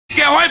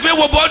ke hoife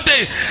wo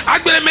bode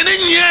agbere me ne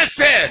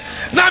nyese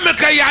na me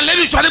ka ya le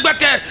bi so de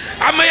gbeke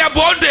amaya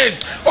bode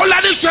o la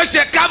ni church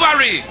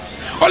cavalry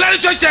o la ni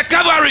church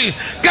cavalry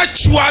ke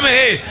chua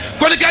me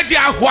ko ni ka di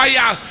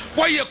ahwaya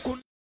wo ye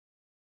kun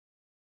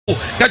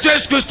ka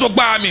Jesus Christ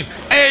gba mi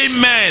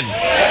amen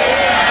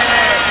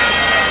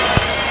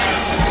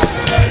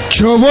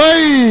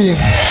Choboi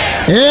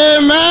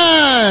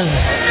amen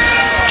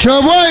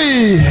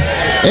Choboi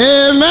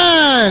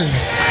amen.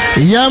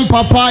 Young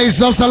Papa,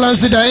 His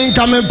Excellency, the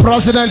incoming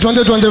President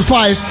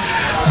 2025,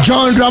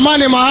 John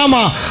Dramani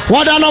Mahama.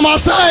 What am I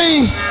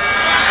saying?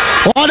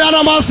 What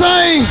am I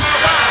saying?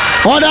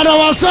 What am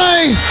I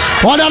saying?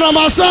 What am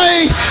I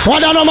saying?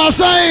 What am I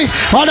saying?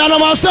 What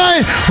am I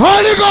saying?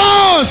 Holy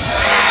Ghost!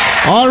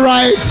 All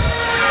right,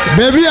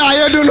 baby,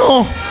 I don't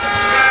know.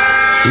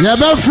 Your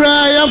best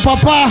friend, Young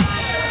Papa,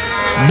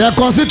 the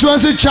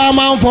constituency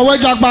chairman for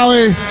Weija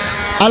Gbawe,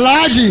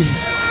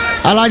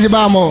 Alhaji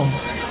Bamo.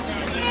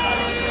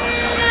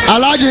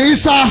 Alhaji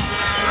Isa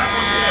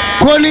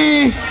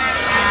Koni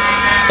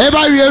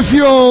Eba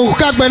Yefio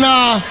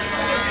Kagbena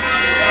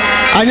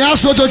Anyaa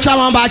Sowutuom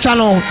chairman ba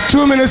channel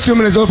 2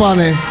 minutes over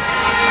ne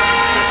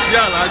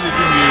ya Alhaji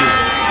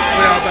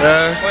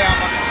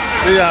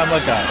Dimi ya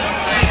maka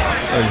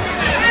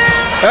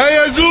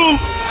Yezu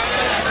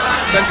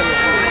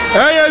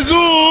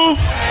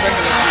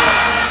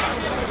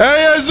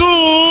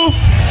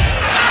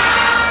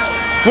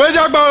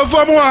Weija Gbawe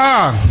for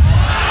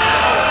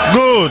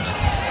good.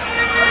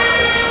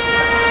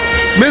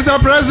 Mr.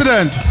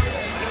 President,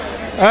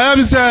 I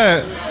am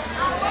say,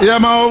 you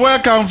are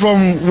welcome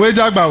from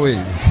Weija Gbawe.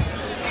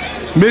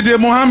 Mede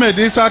Mohammed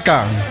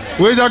Isaka,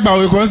 Weija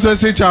Gbawe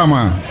constituency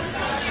chairman.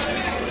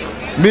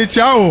 Me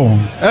chao,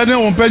 any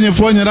one penny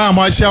for you now,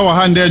 my shower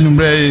hand in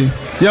Bray,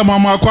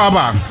 Yamama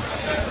Kwaba.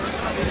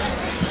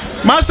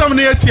 Master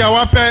Nieti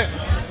Awape,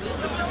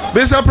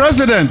 Mr.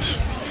 President,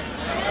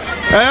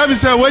 I am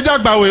say, Weija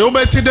Gbawe,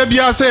 Obeti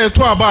Debia say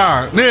to a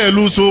bar, near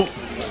Luso.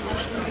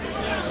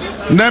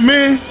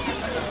 Nemi.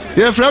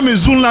 Your friend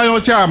is Zoom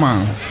Lion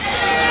Chairman.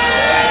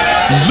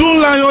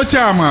 Zoom Lion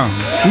Chairman.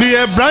 Me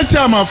a branch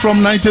chairman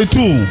from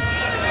 92.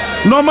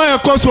 No my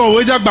course for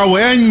Weija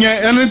Gbawe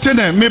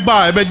anything me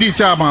buy a bedi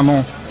chairman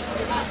no.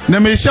 Ne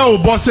me show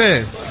boss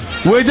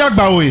Weija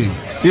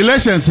Gbawe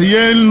elections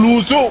ye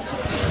luso.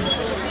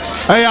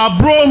 I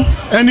bro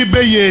any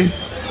beye.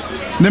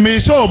 Ne me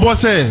show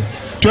boss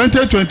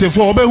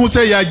 2024 obe who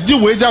say ya ji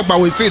Weija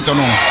Gbawe seat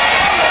no.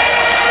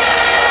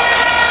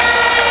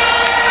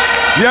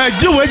 Ya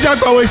ji Weija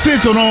Gbawe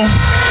seat no.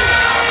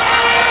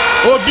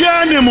 Obi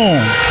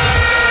animo.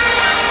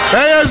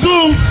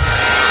 Eyezu.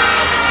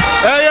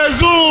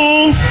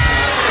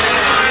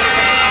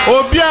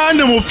 Obi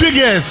animo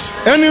figures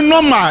any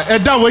normal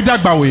eda Weija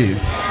Gbawe.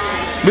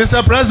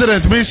 Mr.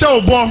 President, me show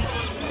obo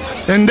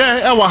and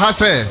there e wa ha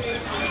say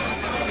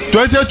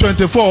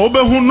 2024 obe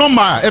hu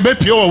normal ebe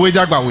pie o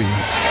Weija Gbawe.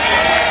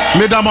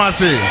 Madam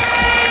say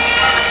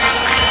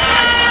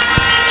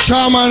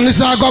Chairman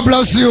Lisa, God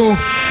bless you.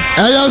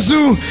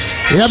 Eyezu,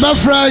 your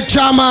best friend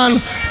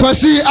Chairman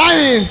Kwesi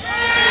Ayin.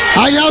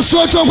 Anyaa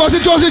Sowutuom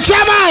constituency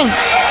chairman.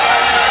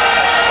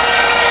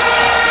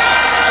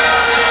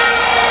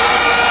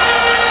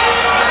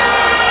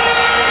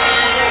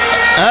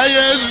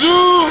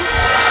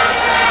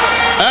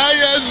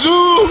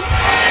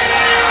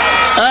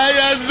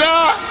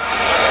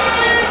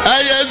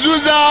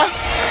 Eyezuza.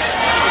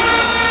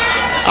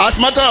 As a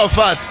matter of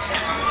fact,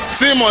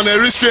 Simon a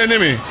restraining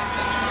me.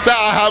 So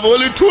I have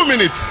only 2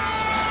 minutes.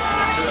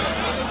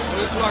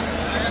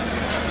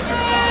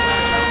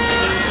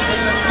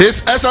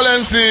 His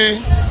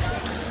Excellency,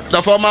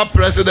 the former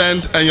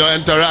president and your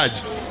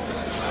entourage,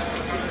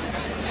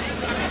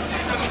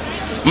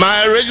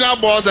 my regional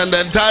boss and the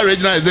entire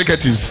regional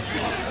executives,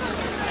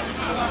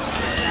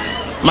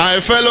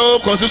 my fellow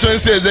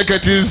constituency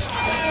executives,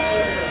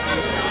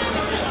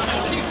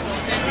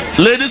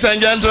 ladies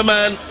and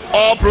gentlemen,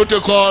 all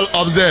protocol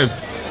observed.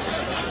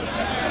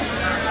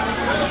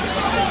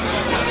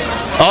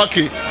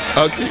 Okay.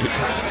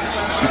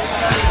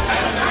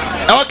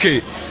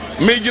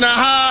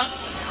 Mijinaha.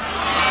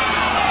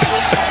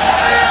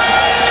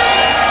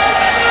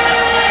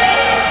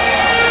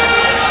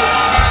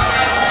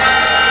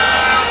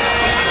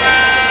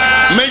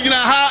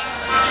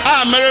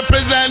 I'm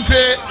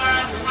representing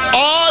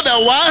all the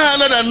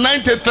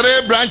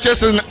 193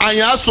 branches in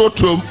Anyaa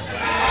Sowutuom.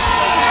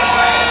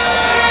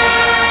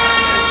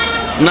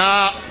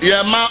 Now,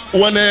 Yema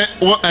one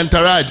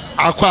entourage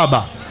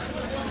Akwaba.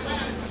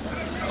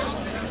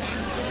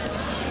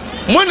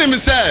 When him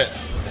say,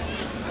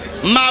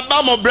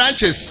 Mabamo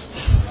branches,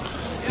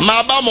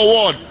 Mabamo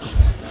ward,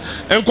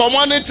 and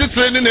community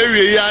training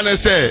area, and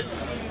say,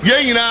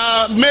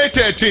 May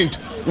 13th,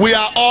 we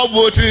are all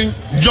voting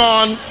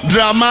John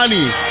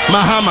Dramani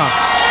Mahama.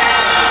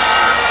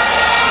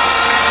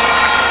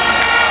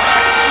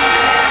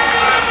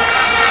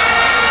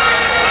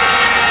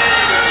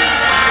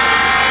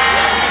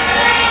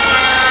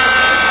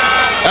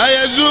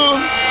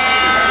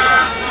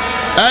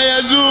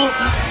 Ayazu.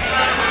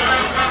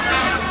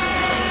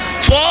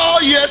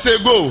 4 years years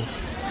ago,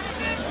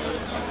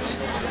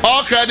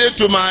 all credit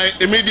to my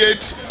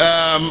immediate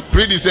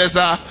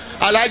predecessor,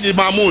 Alhaji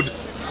Mahmoud,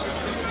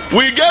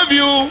 we gave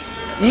you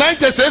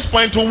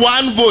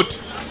 96.1 vote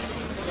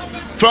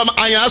from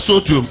Anyaa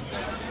Sowutuom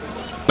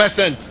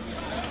 %.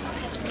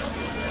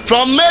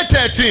 From May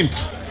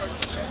 13th,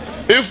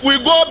 if we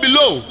go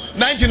below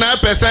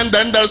 99%,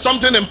 then there's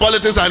something in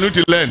politics I need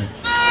to learn.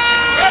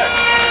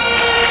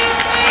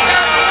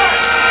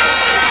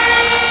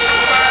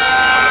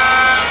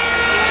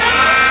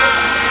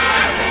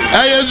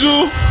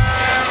 Eyezu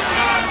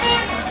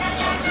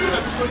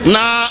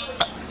na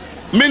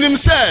minim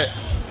say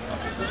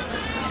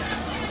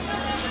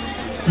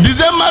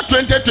December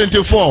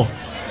 2024,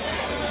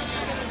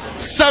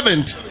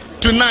 7th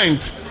to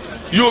 9th,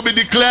 you will be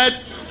declared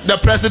the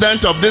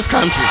president of this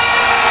country.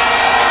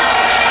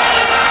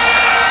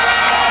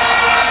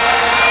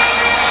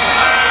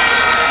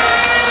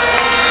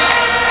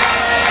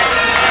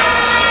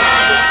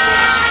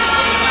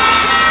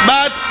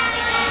 But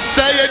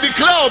say you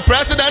declare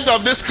president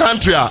of this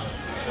country,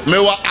 me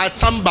wa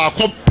atsamba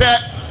compare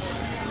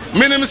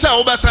minimum say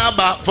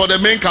obasamba for the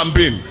main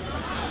campaign.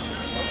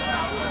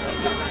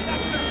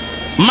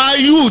 My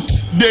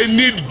youth, they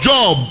need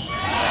job.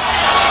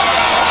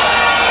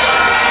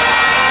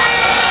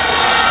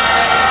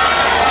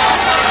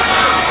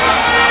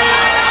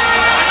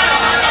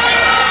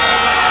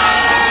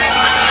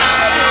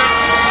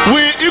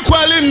 We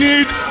equally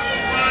need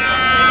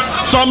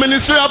some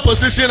ministerial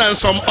position and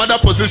some other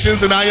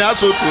positions in Anyaa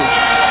Sowutuom.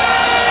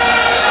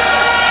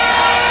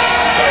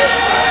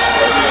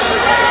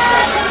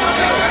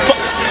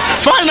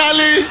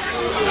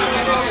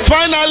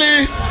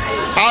 Finally,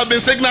 I've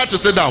been signaled to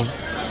sit down.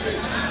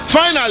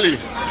 Finally,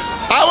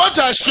 I want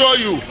to assure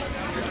you,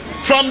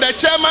 from the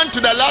chairman to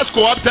the last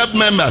co-opted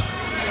members,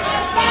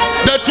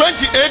 the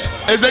 28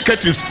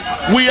 executives,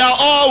 we are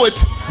all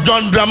with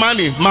John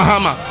Dramani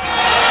Mahama.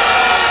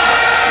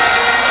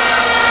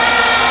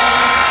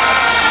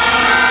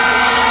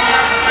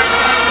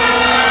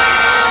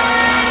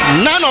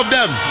 None of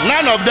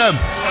them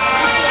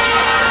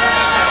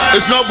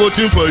is not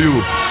voting for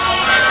you.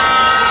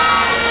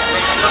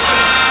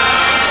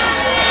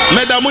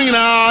 Madam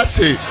Muina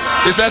say,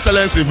 His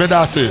Excellency,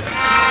 Madam say.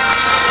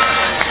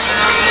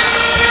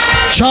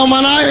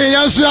 Chamana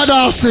Yesu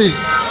Adasi.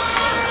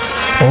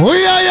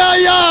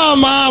 Uya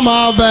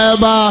mama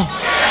beba.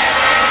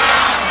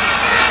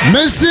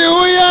 Missy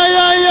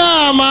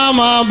uya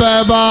mama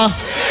beba.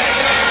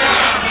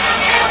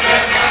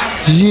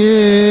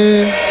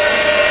 Yeah.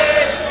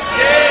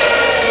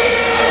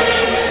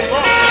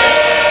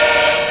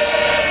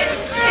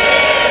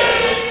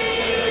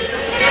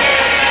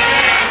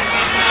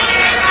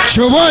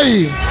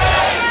 Choboi.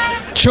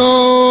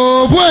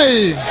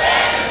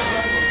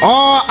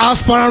 All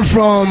aspirants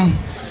from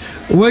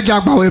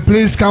Weija Gbawe,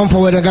 please come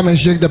forward and come and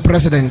shake the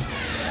president.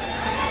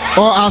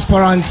 All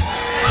aspirants,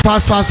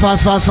 fast.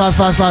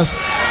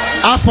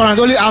 Aspirant,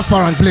 only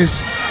aspirant,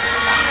 please.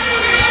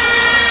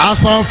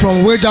 Aspirant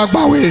from Weija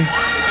Gbawe.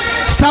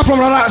 Start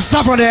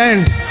from the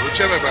end.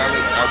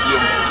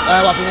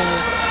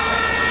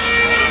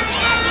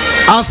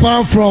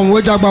 Aspirant from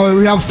Weija Gbawe.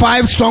 We have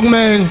 5 strong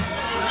men.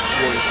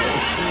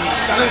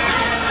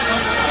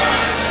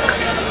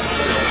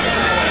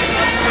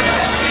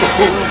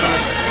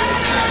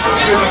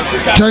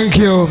 Thank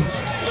you.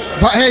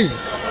 But hey,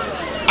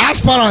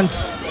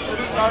 aspirant,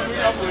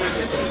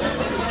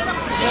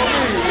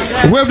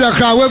 wave the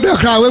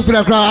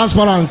crowd,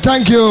 aspirant.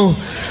 Thank you.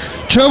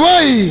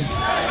 Choboi,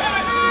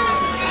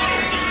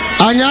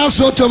 Anyaa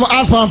Sowutuom,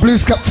 aspirant,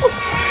 please.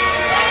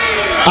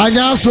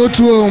 Anyaa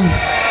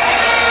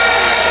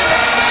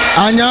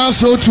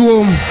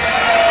Sowutuom.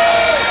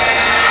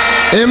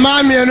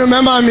 Emamienu,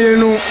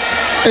 memamienu.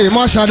 Hey,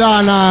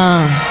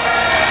 Moshadana.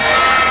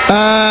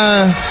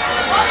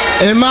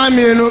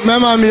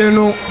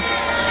 Memamienu.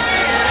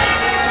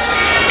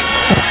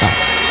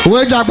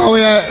 Weija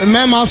Gbawe,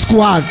 Mema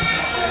squad.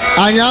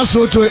 Anyaa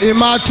Sowutuom,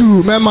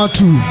 Ematu, Mema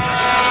 2.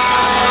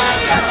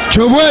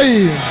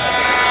 Choboi.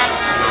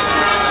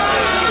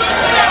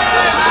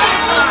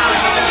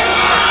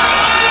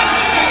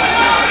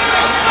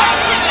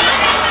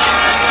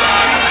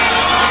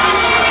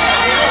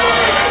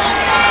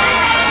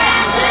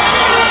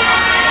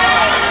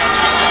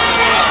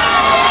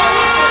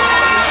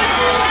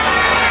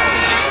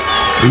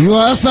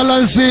 Your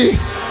Excellency,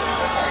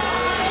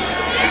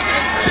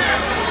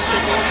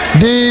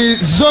 the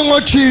Zongo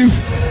Chief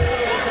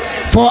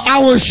for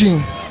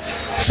Awoshin,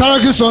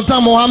 Saraki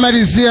Sultan Mohammed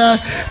is here.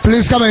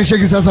 Please come and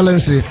shake His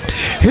Excellency.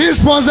 He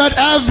sponsored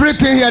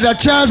everything here, the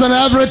chairs and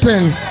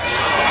everything.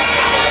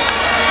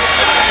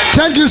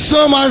 Thank you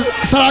so much,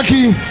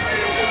 Saraki.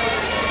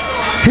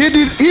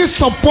 He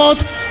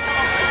support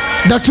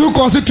the 2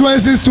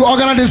 constituencies to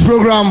organize this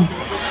program.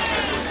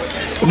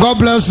 God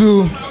bless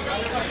you,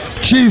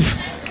 Chief.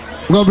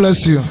 God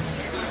bless you.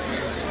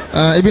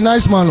 It be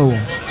nice, man. Oh,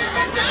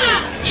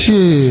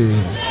 she.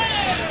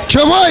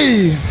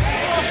 Choboi.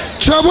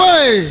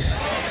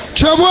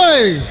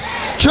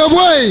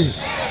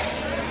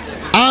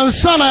 And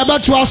son, I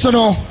bet you also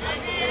know.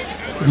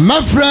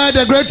 Mefred,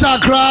 the Greater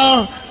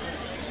Accra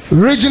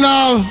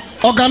Regional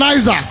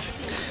Organizer,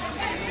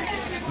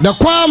 the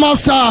choir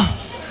master,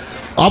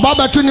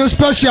 Obabetu New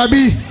Special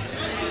B,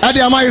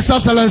 Anyaa His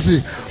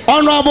Excellency,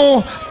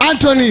 Honorable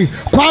Anthony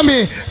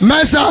Kwame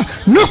Mensah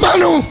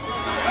Nukmanu.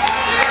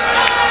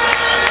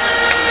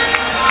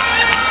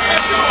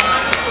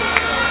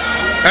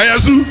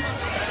 Ayazu,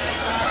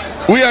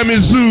 we are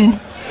Mizu,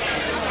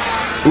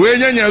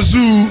 Weija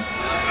Zoo,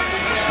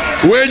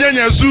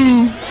 Weija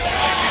Zoo,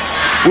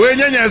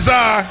 Weija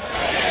Za,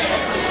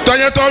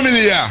 Tonya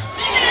Tomilia,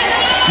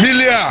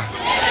 Milia,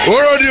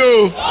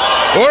 Orodio,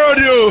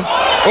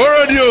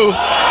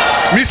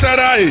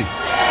 Misarai,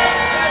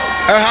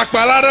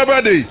 Hakpalada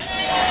Bade,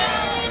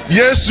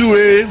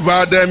 Yesue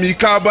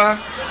Vademikaba,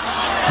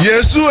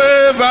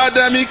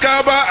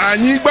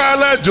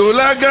 Anyigbala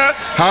Jolaga,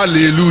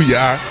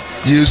 Hallelujah.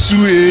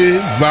 Yesue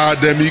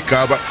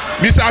Vademikaba.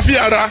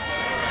 Misafiara.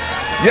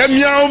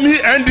 Yemiaomi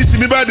NDC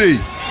Mibade.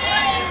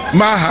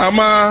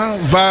 Mahama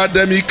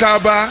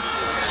Vademikaba.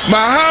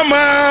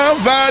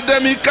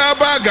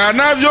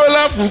 Gana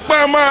Viola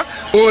Fukpama.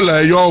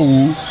 Ola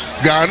Yowu.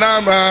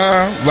 Gana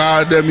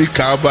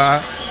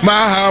Vademikaba.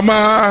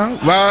 Mahama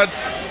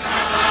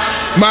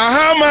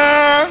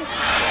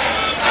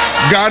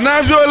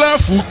Gana Viola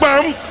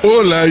Fukpam.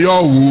 Ola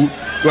Yowu.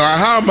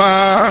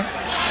 Mahama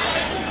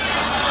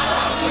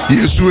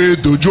Yesue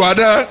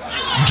dojuada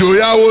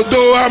joya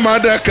wodo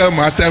amada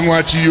kama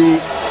tengwachiyo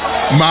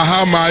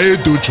Mahama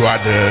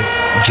dojuada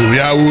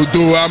joya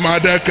wodo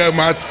amada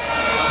kama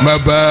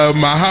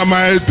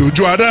Mahama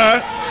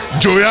dojuada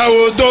joya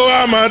wodo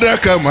amada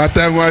kama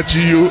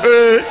tengwachiyo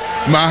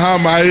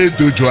Mahama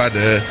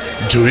dojuada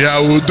joya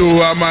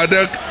wodo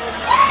amada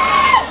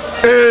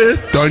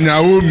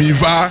tonyawo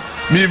miva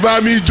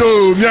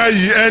mijo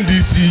miayi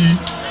NDC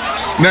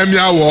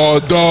Nemia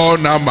wodo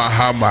na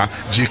Mahama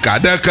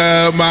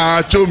jikadeka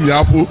ma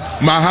chomiapu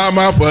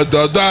Mahama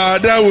pododa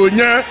da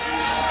wonya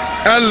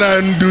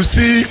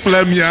elendusi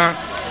plemia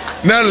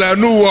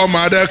nelenu wo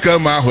madeka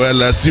ma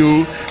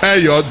hwelasiu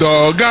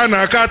eyodo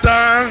gana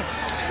kata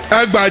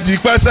egbaji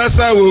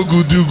pesesa wo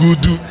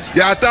gudugudu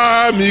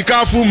yata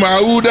mikafu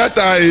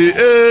maudata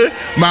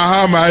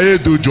Mahama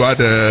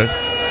dojuade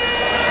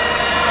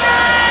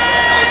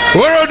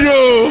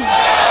Orodio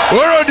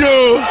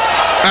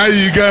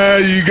Ayiga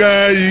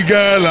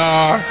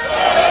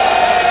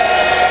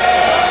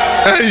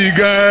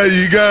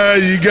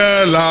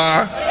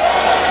la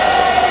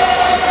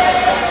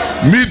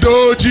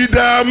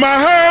Midojida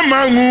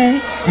Mahama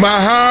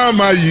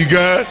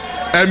yiga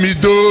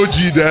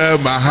Emidojida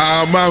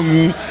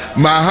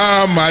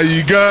Mahama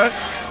yiga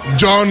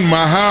John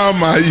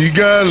Mahama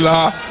yiga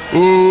la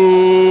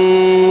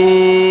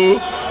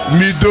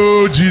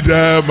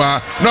Midojida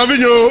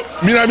Novinyo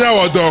Minamia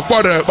Wodo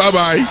Pore bye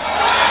bye.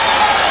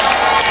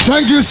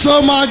 Thank you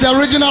so much, the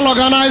original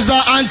organizer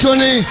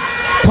Anthony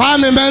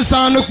Kwame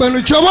Mensah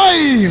Nukmanu.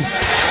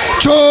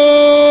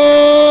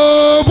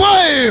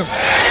 Choboy,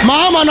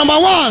 Mahama number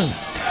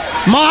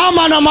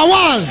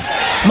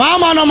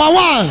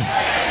one.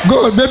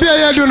 Good, baby,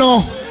 I do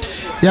know.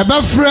 Your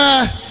best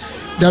friend,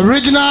 the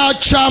original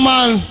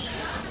chairman,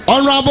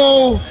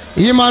 Honorable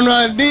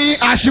Emmanuel D.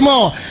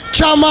 Ashimo,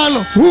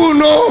 chairman who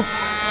know.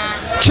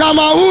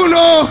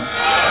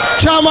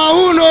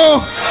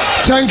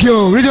 Thank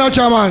you, regional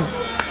chairman.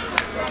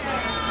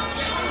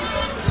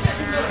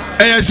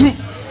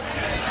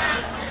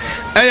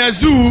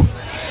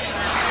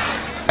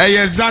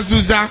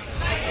 Zazuza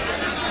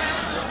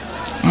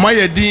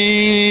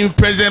Mayedi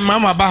President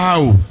Mama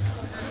Bahau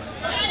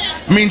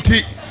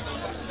Minti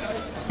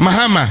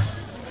Mahama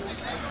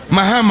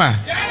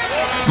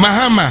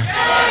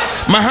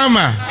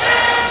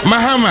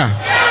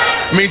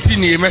Minti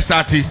ni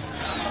mestati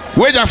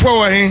Weija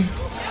forward him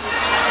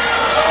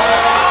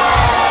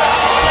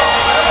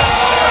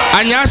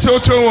Anyaa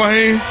Sowutuom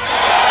him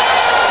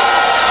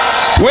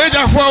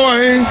Weija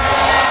forward him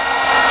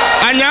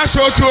Anyaa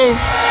Sowutuom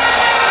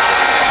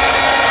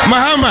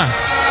Mahama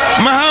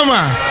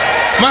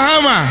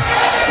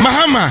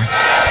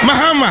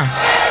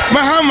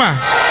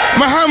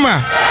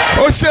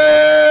Ose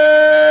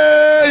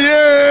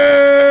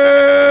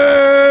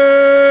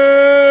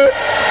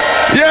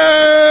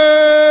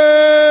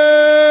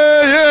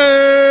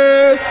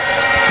yeah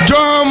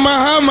John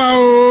Mahama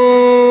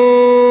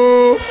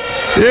oh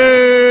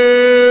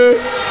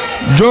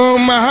yeah John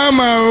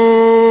Mahama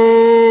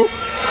oh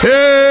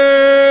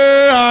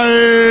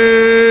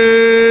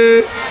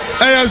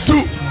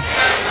Ayazu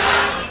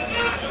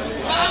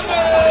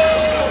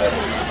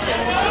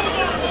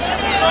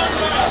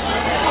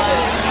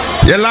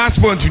the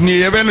last point you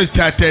need even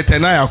to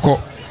na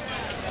yako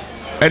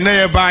and na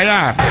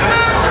yebaya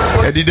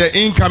the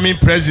incoming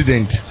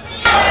president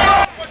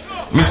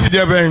Mr.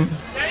 Deben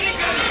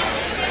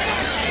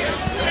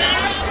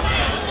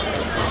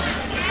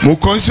mo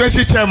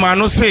constituency chairman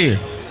no say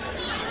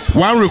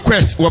one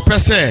request we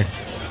say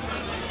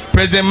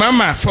President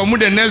Mama for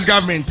the next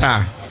government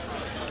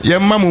ye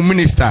mamu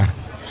minister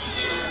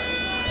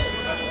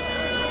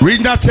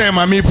regional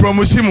chairman me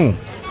promise mu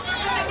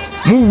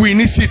mu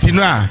win city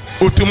no a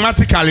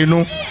automatically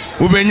no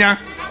ubenya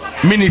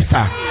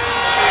minister.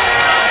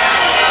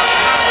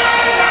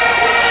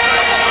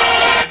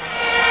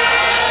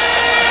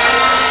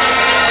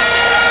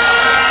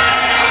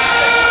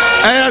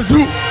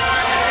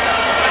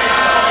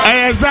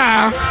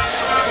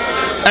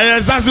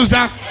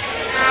 Ayaza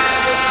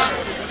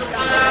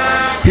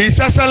His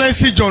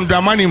Excellency John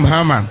Dramani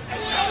Mahama.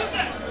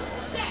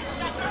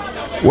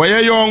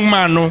 Where young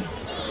man no,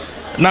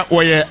 not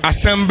where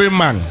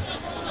assemblyman.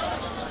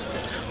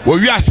 Where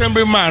we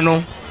assemblyman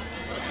no,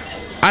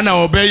 and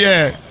I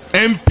obey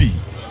MP.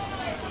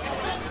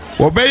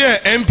 Obey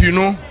MP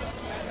no,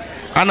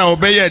 and I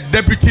obey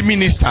deputy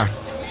minister.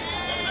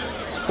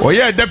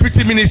 Where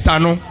deputy minister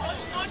no,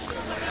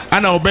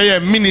 and I obey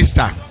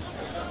minister.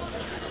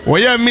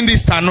 Where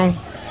minister no,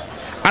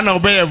 and I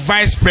obey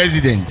vice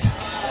president.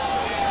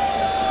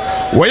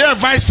 Where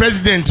vice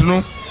president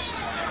no,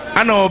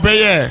 and I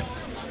obey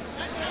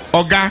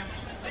Oga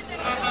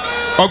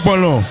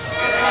Ogbono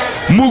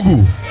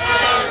Mugu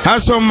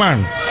handsome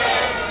man,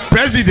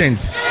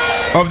 President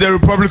of the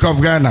Republic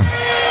of Ghana.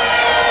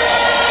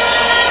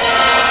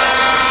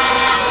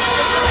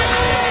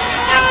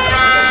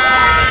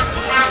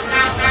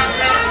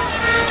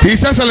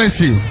 His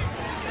Excellency,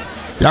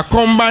 you are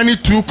combining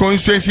two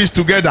constituencies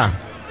together,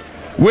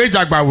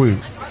 Weija Gbawe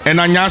and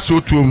Anyaa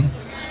Sowutuom.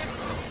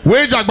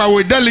 Weija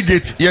Gbawe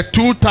delegate year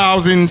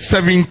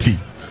 2070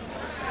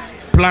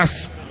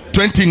 plus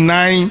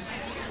 29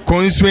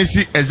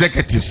 constituency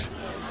executives.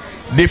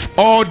 They've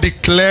all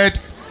declared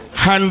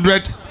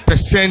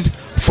 100%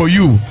 for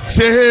you.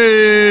 Say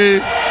hey.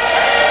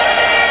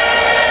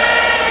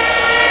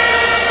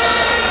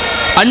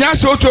 Anyaa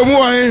Sowutuom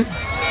wahe.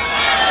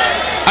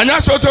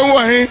 Anyaa Sowutuom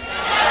wahe.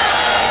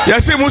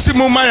 Yesi musi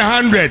mumma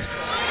 100.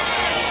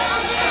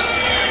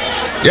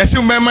 Yesi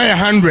mumma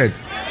 100.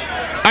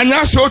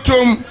 Anyaa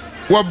Sowutuom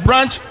were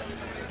branch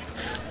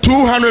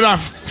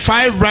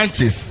 205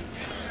 branches.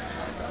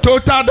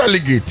 Total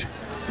delegate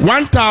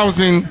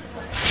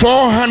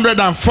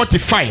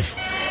 1,445.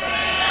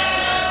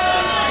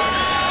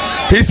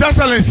 His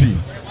Excellency,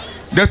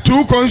 the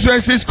two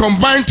constituencies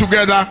combined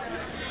together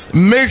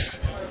makes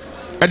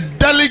a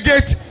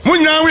delegate.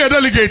 We are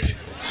delegate.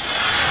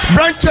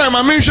 Branch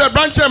chairman, branch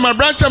chairman,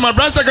 branch chairman,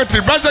 branch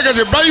secretary, branch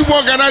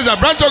organizer,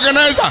 branch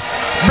organizer,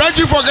 branch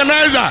chief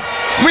organizer.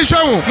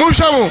 Mushamu.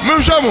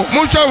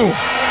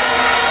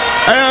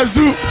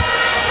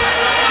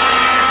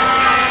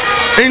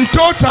 In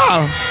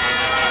total,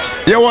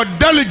 you were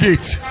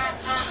delegate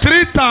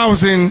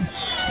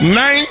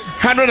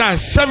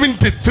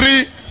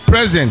 3,973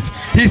 present.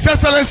 His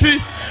Excellency,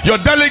 your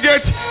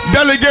delegate,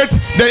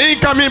 the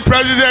incoming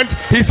president,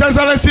 His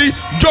Excellency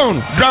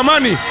John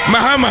Dramani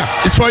Mahama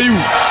is for you.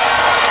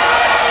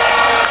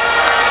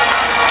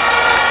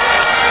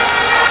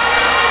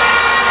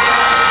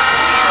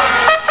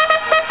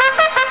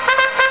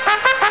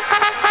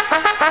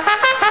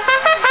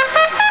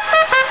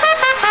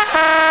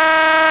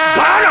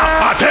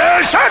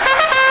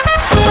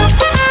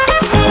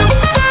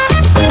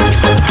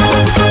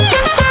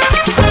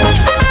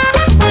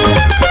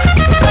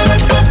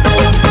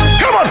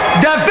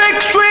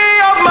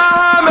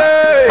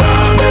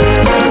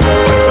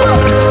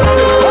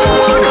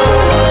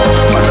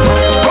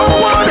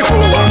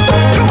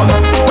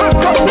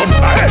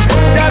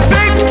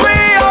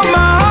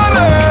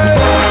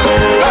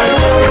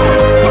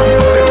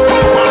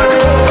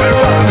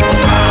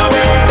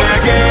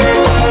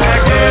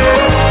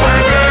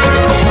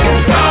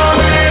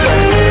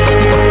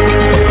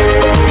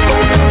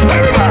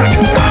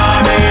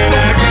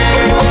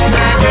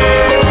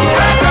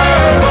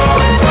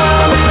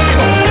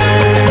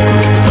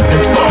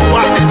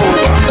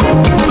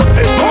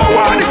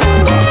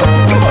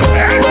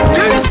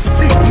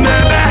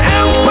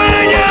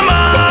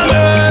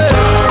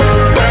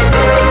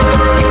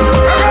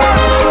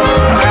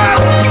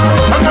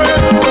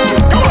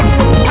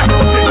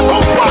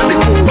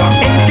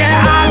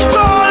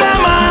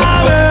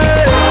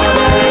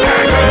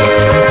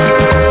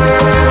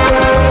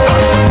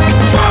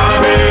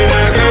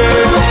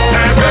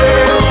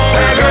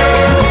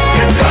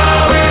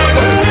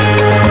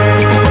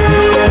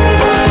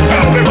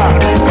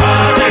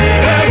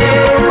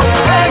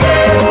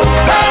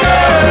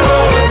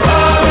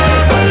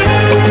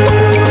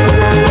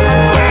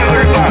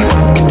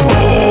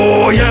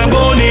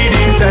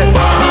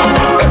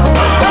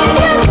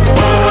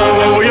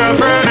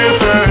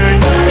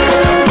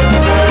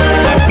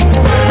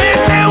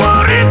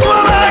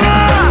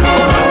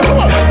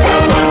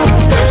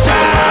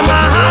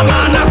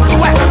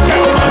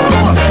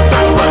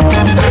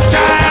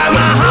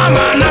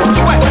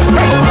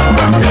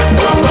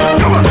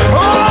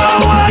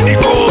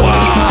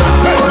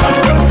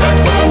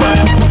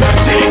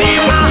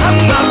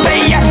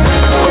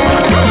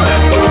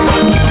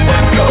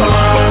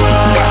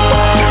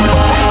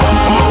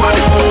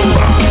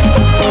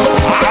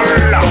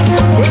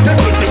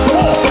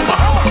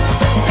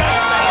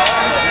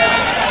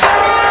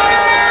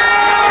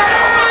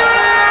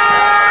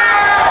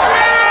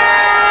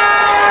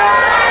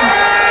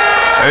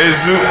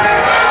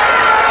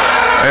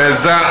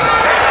 Eza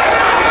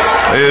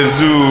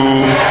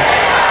Ezu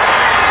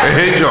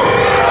Ehejo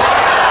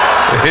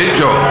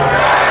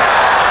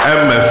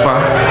Emefa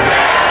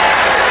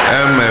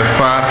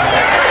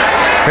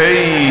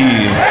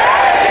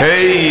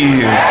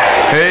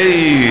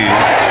Hey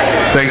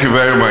thank you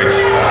very much.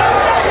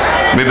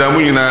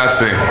 Mesdames et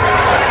messieurs,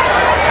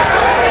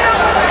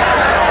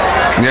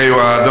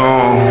 Nyayiwa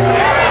don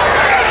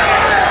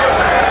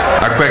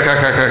akpeka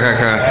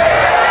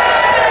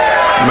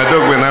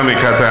medogwe na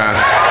mikata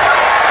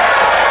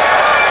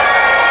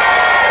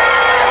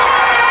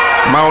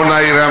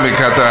mauna ira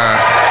mikata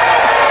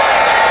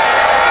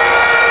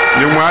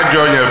nyumu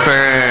ajo nyefe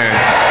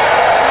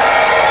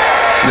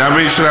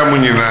nyame shira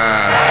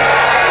munyina.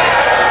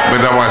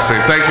 Madam Wase,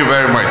 thank you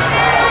very much.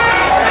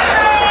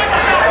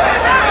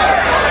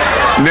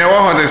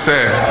 Never they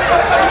say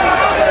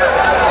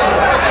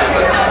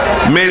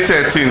May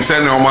 13,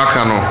 send your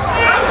makano.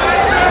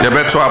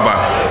 Yabeto aba.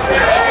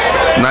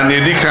 Na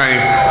nedi kai.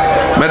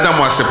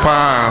 Madam Wase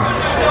pa.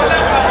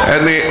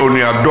 Any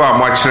oniado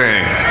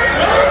amachre.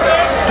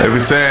 If you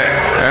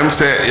say,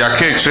 say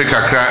yake chre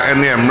kakra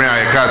any emre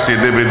ayekasi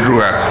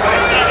debedrua.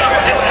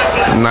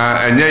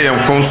 Na enye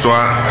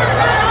yemfonswa.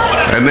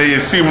 Ene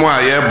yesi mu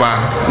ayeba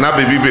na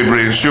baby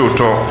bebre nsuo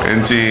to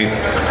enti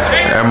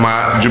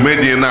ema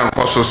dwumedie na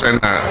nkoso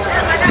sena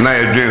na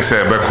edwen se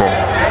beko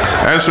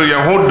enso ye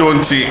ho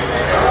donti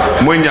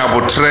monya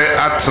botre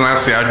atena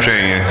se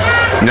atwen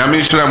nyame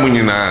nhira mu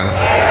nyina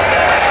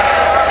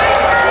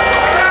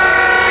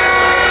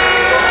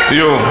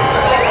yo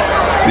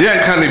ye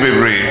kan ni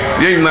bebre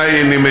ye nyina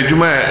ye ni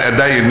medwuma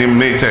eda ye ni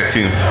May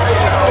 13th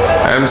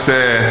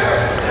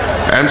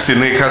MC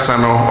ne kasa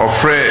no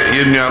ofre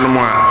ye nuanom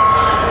a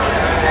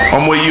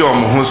omo yi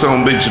omo ho se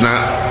on bejina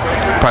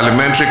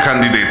parliamentary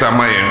candidate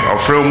amayen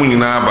ofre omu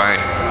nyina aban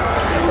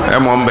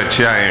emo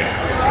mbechi ayen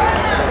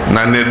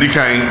na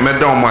nedikan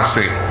meda omo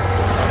ase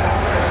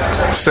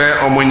se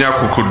omonya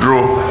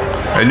kokudro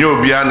enye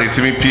obia na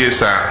etimi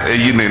piesa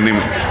eyi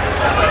nanim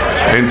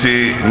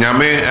enti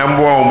nyame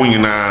embo omu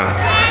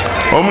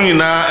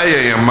nyina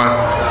eyeyema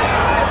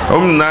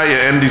omu nyina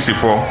ye NDC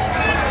for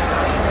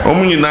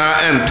omu nyina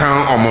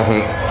entan omo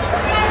ho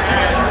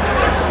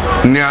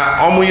nya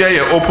omu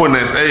ye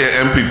opponents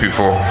MPP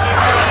for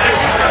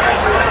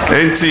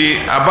enti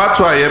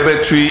abato a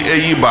yebetui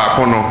eyi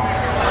baako no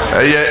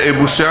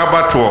ebusua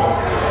abato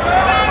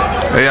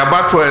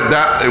abato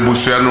eda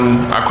ebusua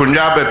no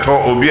akonwa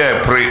abeto obi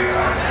epre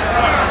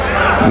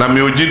na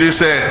me ogide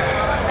se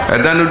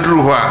eda no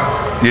duru ho a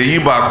yeyi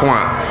baako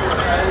a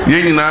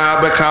ye nyina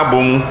beka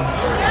abom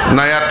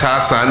na ya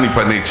taasa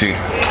nipa nechi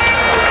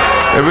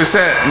ebe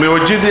se me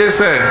ogide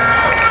se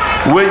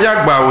Weija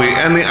Gbawe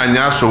and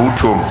Anyaa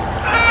Sowutuom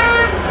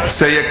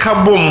say ye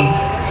kabom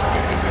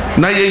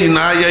na ye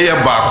nyina ye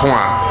baako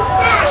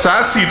a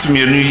saa seat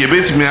mienu ye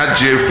betimi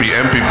agye free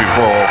MPP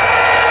for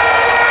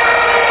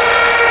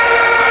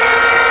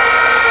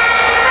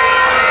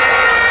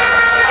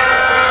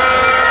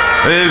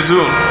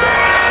ezo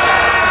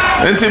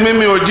enti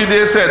mimi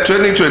ogide say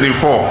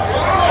 2024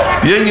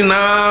 ye nyina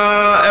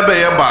ebe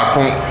ye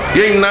baako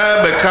ye nyina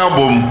ebe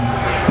kabom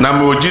na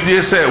me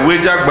ogide say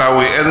Weija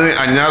Gbawe and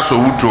Anyaa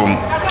Sowutuom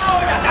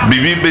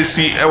bibi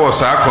besi e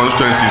was our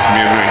constituencies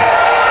mienu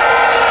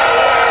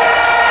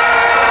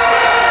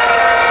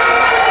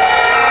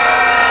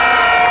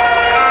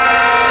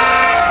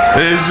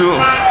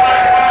ezo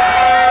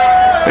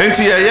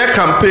enti ye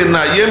campaign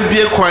na ye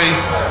mbie kwan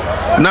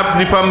na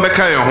nipa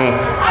mbeka ye ho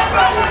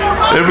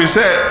every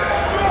say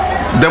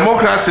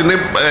democracy ne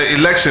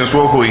elections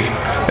wo hoi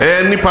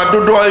nipa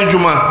dodo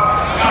adwuma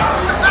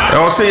e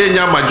o say ye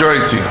nya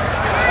majority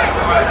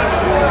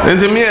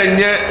enti me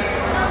enye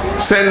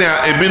senior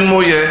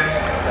ebinmo ye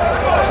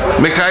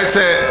mekai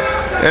say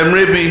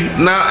emrebi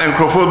na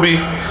enkrofobi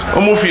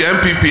omufi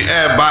MPP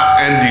ba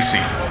NDC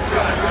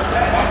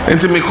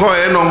enti me call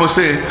e no mo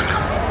say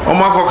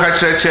omakoka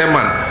kire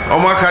chairman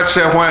omaka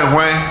kire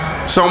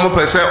hwan so mo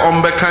pese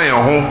ombeka ye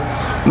ho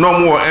no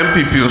mo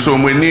MPP so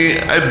mo ni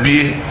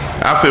abie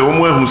afa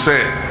omo ehu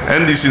say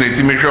NDC na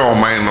ti mehwe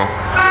oman no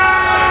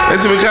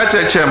enti me ka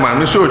kire chairman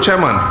me so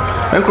chairman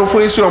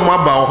enkrofo isi omo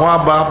aba ho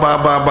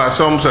aba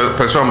some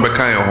person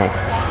beka ye ho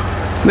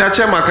na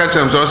chairman ka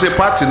chairman so say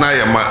party na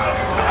ye ma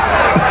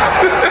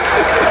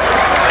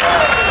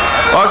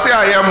o say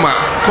ayema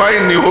kwai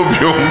ni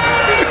obiom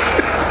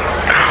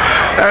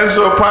and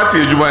so party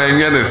ejuma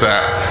enye ne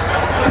sa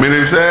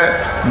me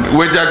say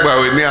Weija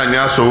Gbawe ni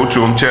Anyaa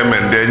Sowutuom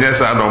chairman de enye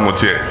sa no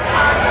motie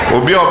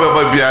obi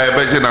obeba bia e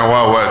beje na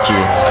wa tu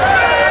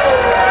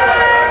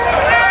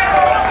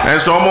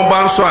and so omo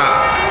ban so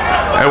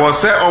a e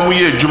was say omo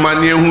ye ejuma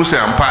ni ehu se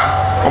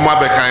ampa omo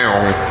abekan ye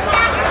ho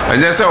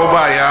enye se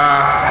oba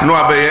ya no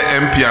abeye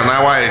MP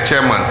na wa ye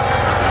chairman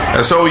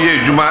e so ye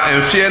ejuma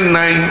enfie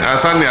 9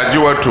 asane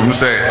ajewa tum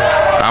se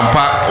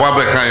ampa wa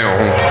bekan ye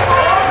ho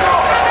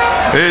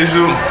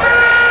ezu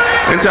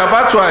enti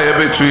abato a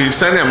yebetui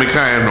sane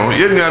mekan no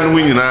ye nuanu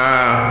nyina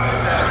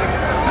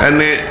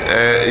ene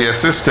ye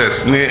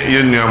sisters ne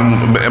ye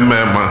nuam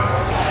emema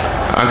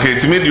anke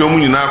etimi de omu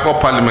nyina ko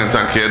parliament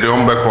anke de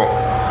ombeko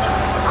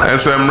and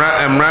so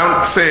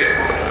emra say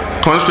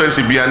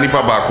constituency bi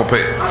anipa ba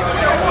kope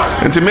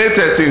nti May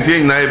 13th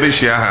ye na ebe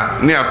hia ha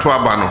ne ato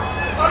aba no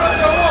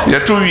ye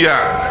to wi a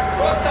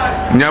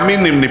nyame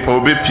nim nipa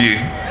obepie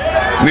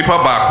nipa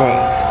ba ko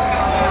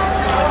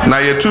na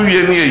ye to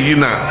wi ne yi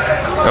na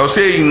e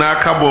say yi na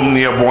kabom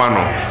ne ebo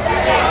ano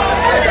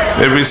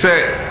every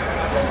say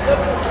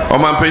o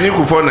man panyi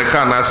kufo ne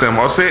ka na asem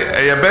o say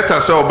e better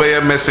say obey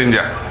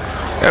messenger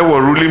e wo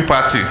ruling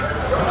party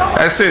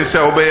say say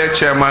obey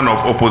chairman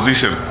of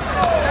opposition.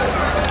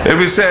 If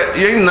we say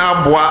ye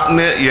na boa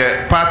ne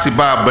ye party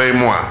ba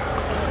mu a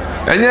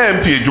enye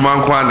MP adwuma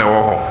nko na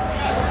wo ho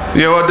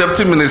ye were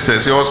deputy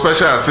ministers, ye were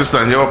special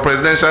assistant, ye were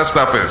presidential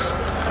staffers,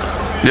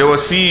 ye were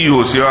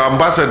CEOs, ye were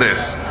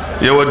ambassadors,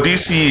 ye were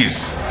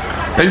DCs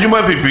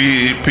adwuma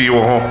pipi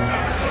wo ho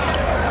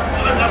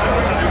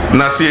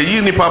na se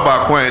yi nipa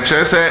ba ko e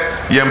chere se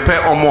ye mpe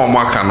omo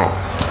aka no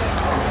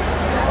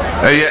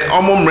eye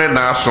omo mre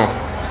na aso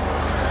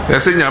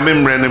ese nyame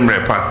mre ne mre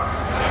pa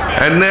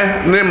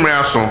ene ne mre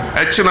aso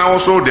echina wo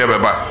so de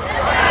beba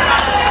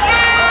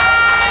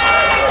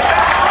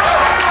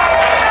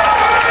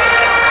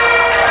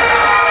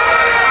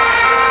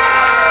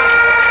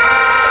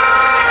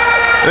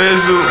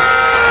ezu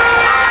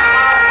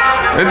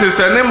enti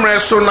se ne mre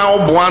so na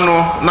oboa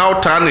no na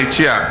ota na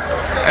echi a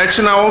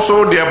echina wo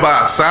so de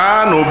ba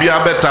saa na obi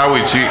abeta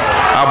wechi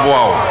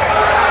aboa wo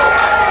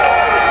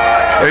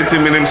enti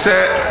minim se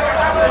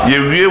ye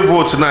wie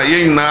vote na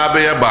ye nyina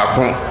be ya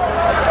baako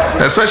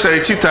especially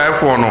chita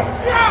for no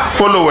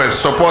followers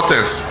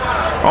supporters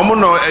omo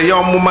no eye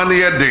omo mane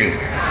ye den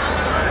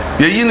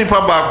ye yi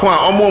nipa baako a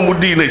omo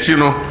di na chi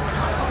no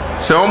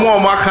se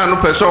omo aka no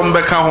pese omo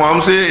be ka ho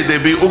am se de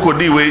bi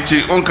okodi we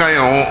chi onka ye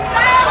ho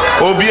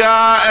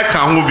obia e ka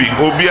ho bi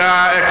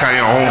obia e ka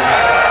ye ho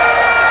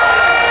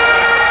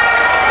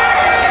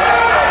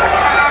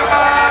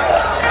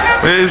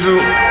ezu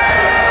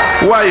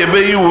wa ye be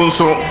yi wo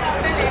so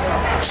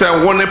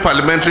say one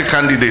parliamentary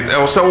candidate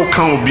e say wo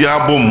kan obi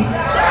abom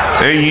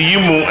enyi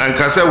mu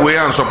anka say we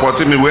an support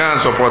me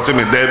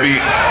there be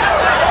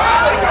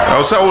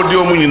e say wo di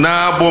omu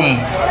nyina abom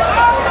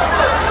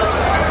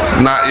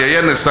na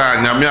ye ne sa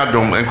nyame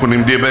adom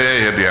enkunim de be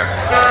ye dia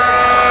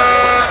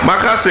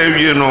maka say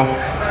wie no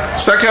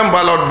second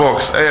ballot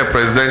box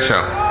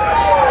presidential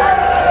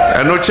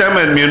and no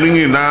chairman me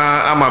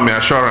nyina ama me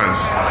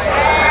assurance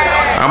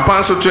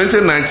ampa so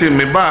 2019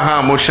 me ba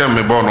ha mo hye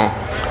me bono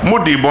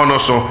mudi bono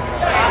so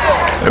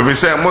if we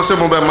say most of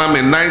them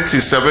mama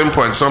 97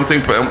 point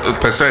something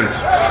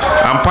percent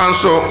and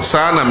panso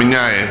sana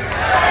minyae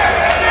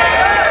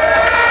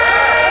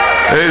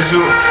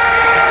ezu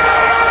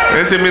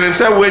enti minim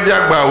say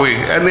Weija Gbawe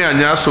and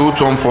Anyaa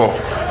Sowutuom for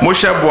mo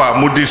hyeboa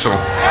mudi so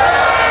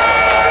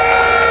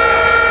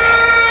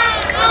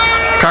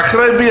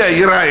kakra bi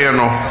ayira ye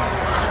no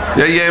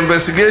ye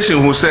investigation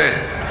who say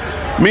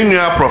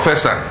minua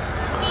professor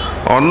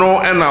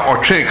ono ena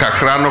otwe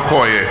kakra no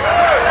koye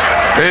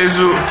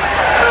ezu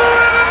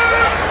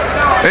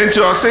enti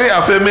o say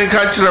afemi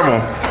ka kire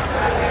mo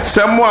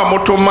semo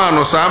amoto man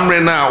no samre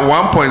na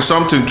 1 point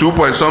something 2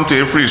 point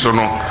something free so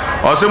no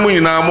o say mu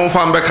nyina mo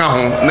fa mbeka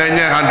ho na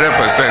enye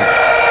 100%.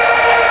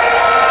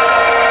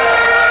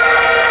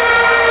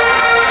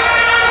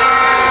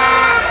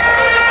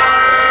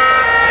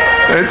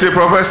 Enti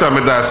professor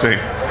medase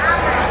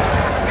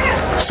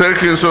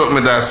Serkin so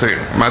medase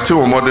mate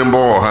wo modern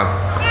bo ha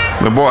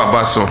me bo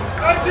abaso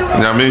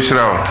nyame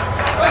nhyira o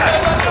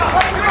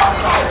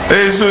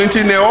ezu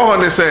enti ne o ho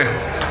ne say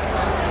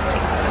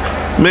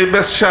my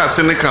best chance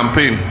in the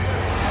campaign.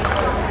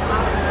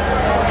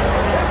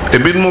 A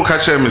bit more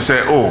catcher me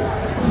say, oh,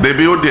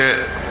 baby, oh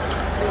dear,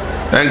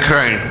 and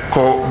crying.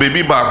 Call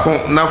baby back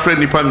home, na friend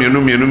nipa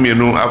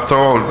mienu. After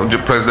all, the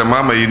President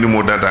Mahama you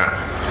know dada.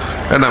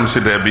 And I'm say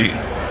there be,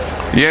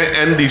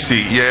 yeah,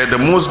 NDC, yeah, the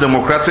most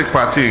democratic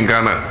party in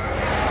Ghana.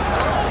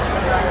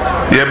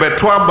 Yeah, but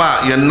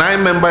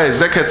 9-member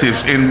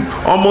executives in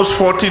almost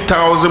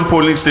 40,000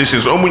 polling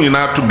stations.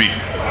 Omunina to be.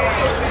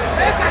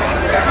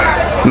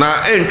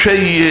 Na entwe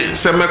yi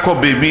se meko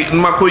baby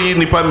nmakoyi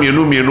nipa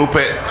mienu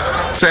pe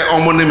se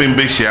omo ne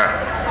membeshia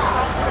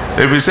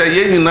if you say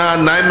ye nyina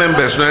 9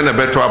 members no na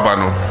beto aba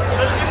no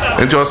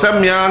enti o se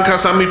mia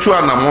nkasa mitu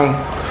anamo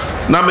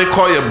na me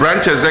call your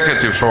branch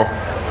executive so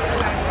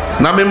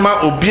na me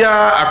ma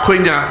obia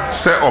akwanya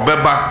se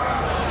obeba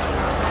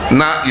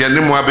na ye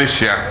ne mo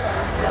abehia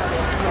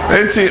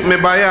enti me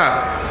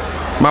baya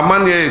mama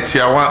ne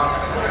etiawa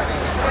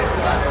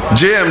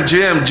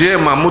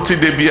JM amuti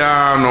de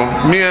biano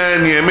mi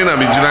na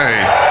mi jina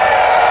he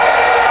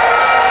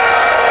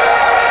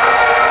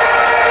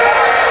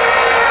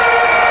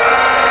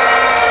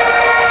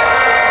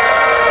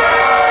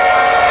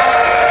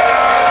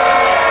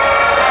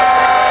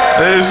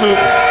ezu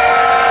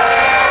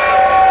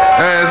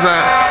eza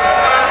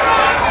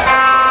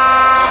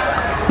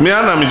mi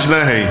na mi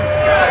jina he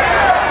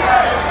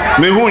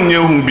mi hunye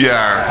hu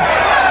bia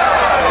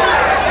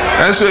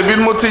enso ebi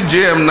muti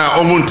JM na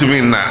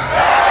omuntimi na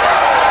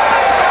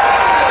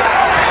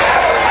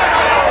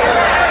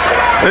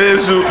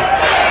ezu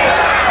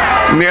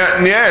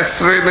near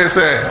Srene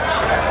say,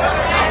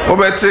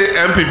 Obete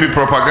MPP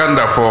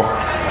propaganda for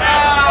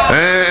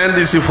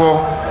NDC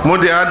for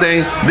Modi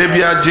Ade,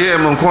 Debia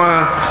JM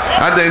Nkwa,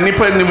 Ade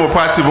Nipa Nimo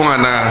Party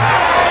Bwana.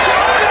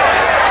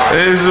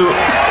 Ezu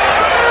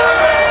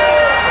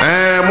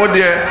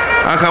Modi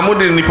Anka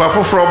Modi Nipa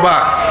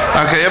Fufroba,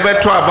 Anka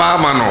Yebe Twa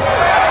Bahamano,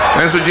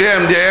 and so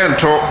JM de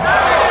Ento,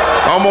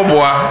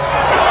 Omoboa,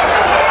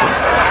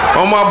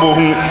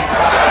 Omabohu,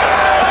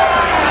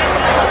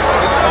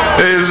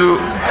 Ezu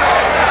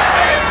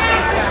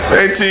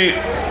Eti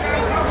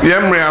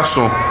Yemre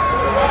Aso.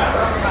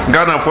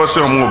 Ghana force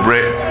omo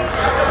bre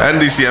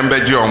NDC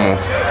embeji omo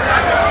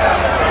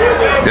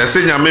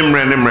yesi nyame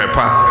mre ne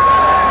mrepa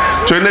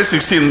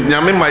 2016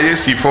 nyame maye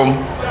si fom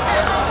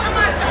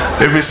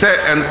if we say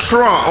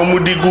entro omo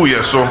digu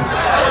yeso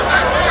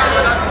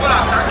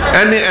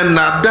eni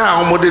enada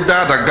omo de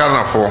dada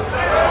Ghana for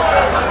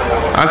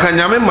anka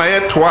nyame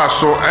maye toa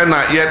so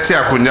ena yete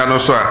akonya no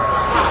so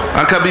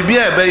anka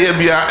bibia ebeye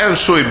bia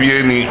enso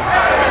ebie ni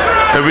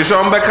if we say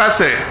ombeka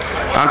say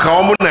anka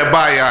omu na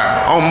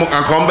baya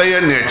anka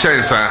ombe ne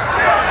chensa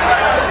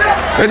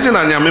enti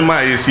na nyame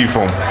ma yesi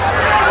fom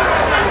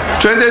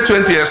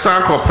 2020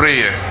 yesan ko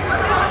prayer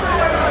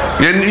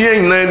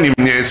yen na nim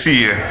ne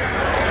esi ye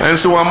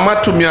enso wa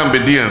matumi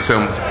ambedi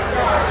ensem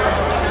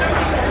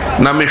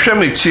na mehwe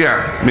mechi a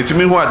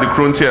metimi ho ade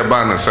kronti e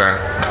ba na sa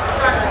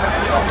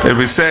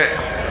ebi se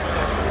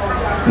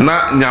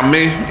na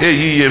nyame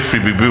eyi ye free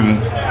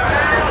bibim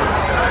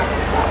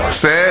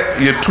se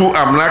yetu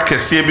amna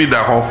kese bi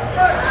da ho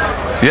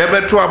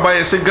Yebetu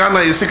abaye se Ghana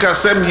yesika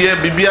sem ye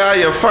bibia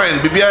ye fine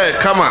bibia ye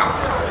kama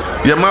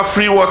ye ma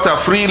free water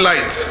free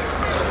light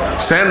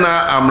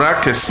sena amra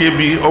kese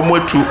bi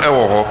omotu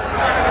ewo ho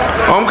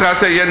omka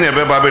se ye ne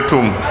beba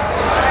betum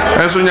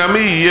enso nyame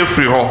ye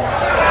free ho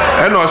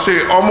eno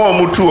se omo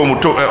omutu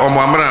omuto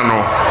omo amra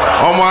no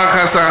omo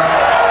akasa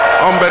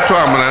ombetu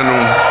amra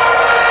no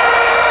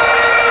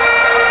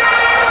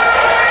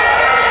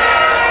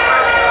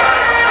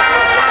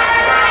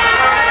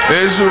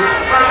ezu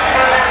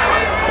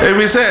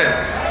Ebi said,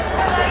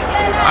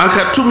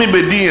 Anka to me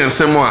bedi and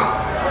semwa.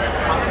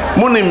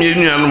 Monim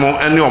yenuanumo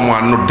any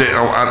omo de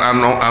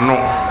ano.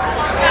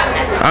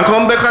 Anka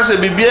ombeka se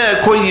bibia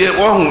ekoye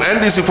ohun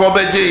NDC for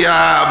beje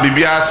ya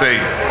bibia say.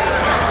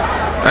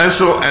 And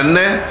so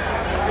ene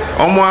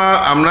omo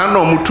amna na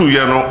omutu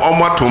ye no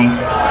omo atom.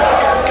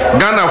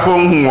 Ghana for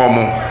hu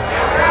omo.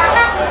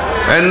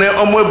 Ene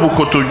omo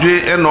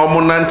ebukotodwe ene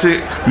omo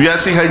nante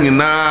wiase ha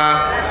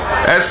nyina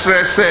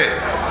esre se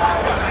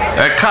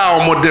eka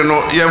omo de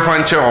no yemfa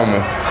nche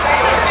omo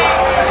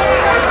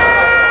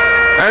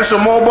enso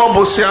mo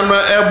bobosia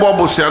no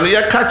bobosia no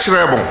ye ka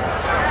kirebo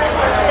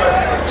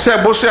se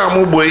bosia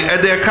mo boy e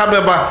de ka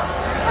beba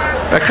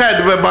eka e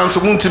de beba nso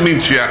muntimi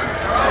ntua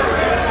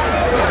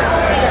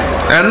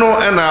eno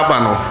ena aba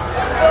no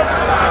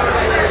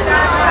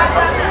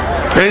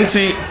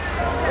enti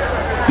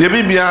ye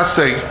bibia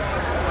sei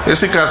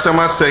esika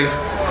sema sei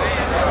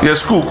ye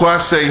school kwa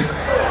sei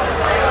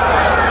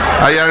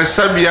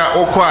ayarisabia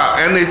okwa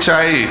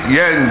NHI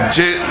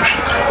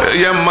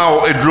yemma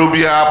o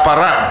edrobia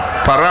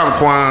para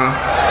nkwa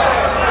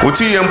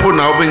uti yempo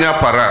na obenya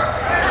para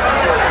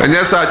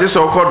enyesa agese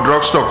okọ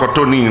drugstore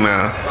kotoni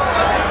na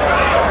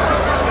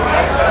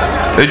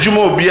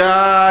ejumo bia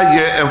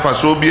ye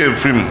emfaso bia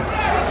enfrim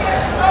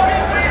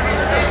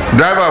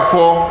driver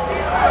for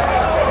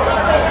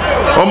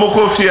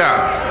omukofia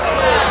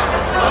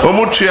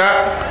omutua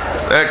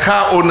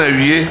eka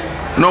onawie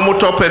no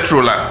motor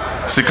petrola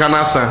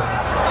sikanasa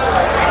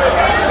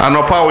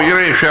anopa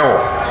oyire hwewo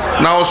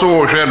na also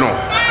wo hwe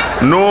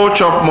no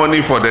chop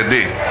money for the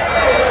day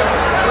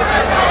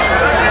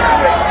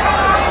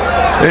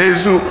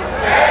ezu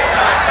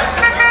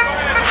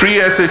free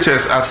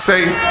SHS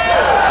asay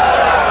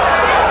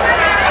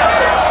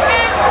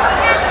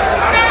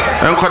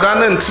enkoda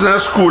na ntina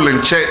school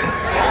nche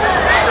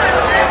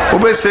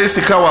obe say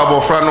sika wa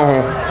abofra no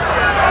ho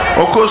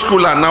oko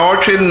school na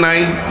otwe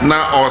nnan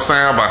na osan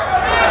aba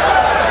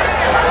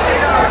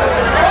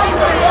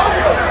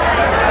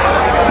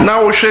na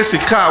wo hwe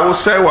sika wo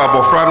sai wa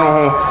abofra no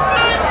ho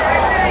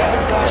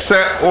se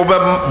obe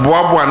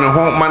boaboa ne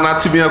ho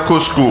manatimi ko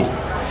school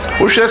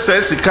wo hwe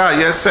sai sika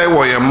ye sai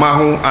wo ye ma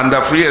ho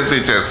under free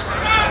SHS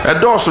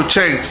edoso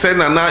chen say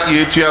na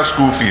yetua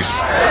school fees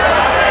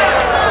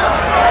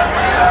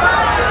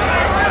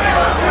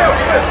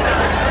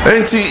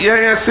enti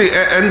ye say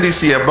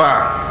NDC e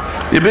ba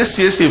e be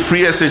see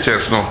free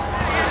SHS no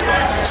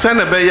say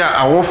na be ya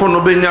awofo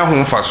no benya ho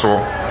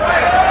mfaso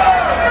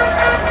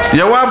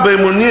yawa be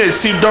mu ni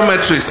esi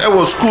dormitories e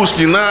wo schools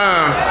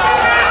dina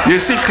you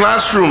see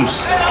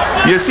classrooms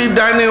you see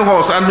dining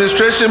halls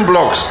administration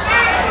blocks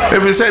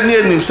if you say ni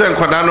enim say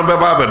nkwada no be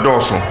ba be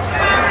doso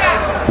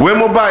we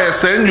mo ba ye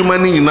say ndwuma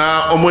ni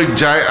na omo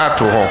jai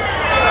ato ho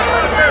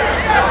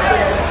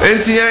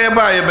enti ye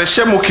ba ye be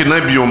hye mu kina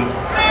biom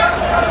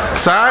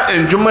sa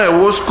ndwuma e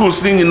wo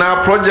schools ni na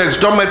projects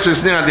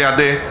dormitories ni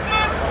ade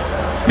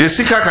ye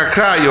sika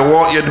kakra ye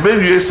wo ye de be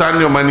wie sa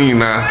ni omani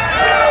na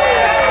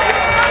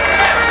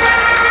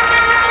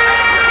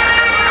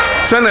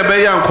sɛnɛ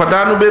bɛyɛ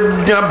nkwadaa no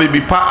bɛnya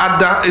baby pa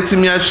ada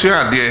etimi ahyia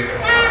adeɛ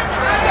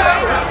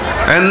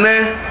ɛnɛ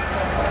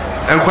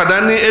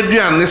nkwadaa ne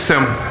aduane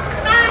sɛm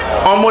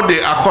ɔmo de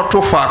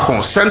akɔto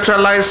faako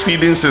centralized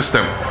feeding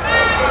system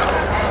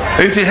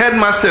enti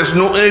headmasters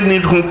no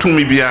need ho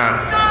tumi biara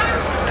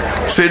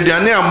sɛ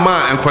aduane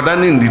amma nkwadaa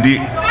ne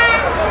ndidi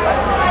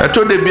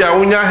ɛtɔ de bia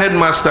wonya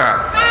headmaster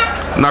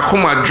na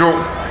koma dwo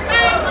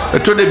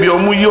ɛtɔ de bia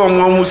ɔmo yi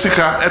ɔmo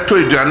sika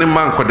ɛtɔ aduane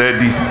ma nkwadaa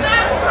di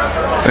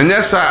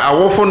ɛnyɛ sa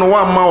awofo no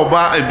wamma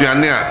ɔba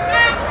aduane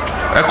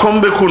a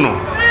ɛkɔm beku no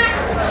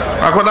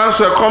akwadaa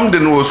so ɛkɔm de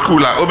no wɔ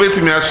school a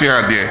obetimi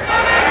ahyia adeɛ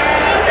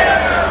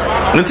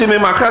nti me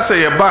maka sɛ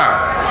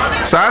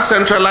yɛba saa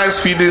centralized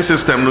feeding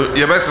system no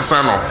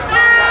yɛbɛsesa no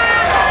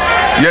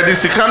yɛde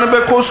sika no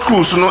bɛkɔ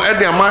schools no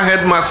ɛde ama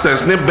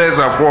headmasters ne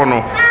bezafoɔ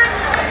no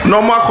na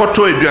ɔmo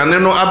akɔtɔ aduane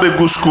no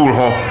abɛgu school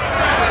hɔ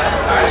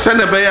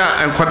sɛnɛ bɛyɛ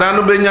a nkwadaa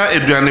no bɛnya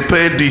aduane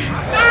pɛ di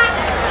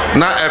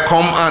na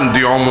ɛkɔm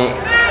ande ɔmo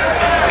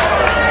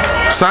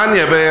saa ne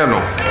yɛbɛyɛ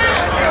no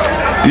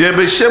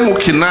yɛbɛhyɛ mu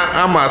kina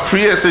ama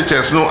free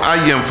SHS no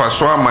ayɛ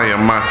mfaso ama yɛn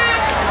ma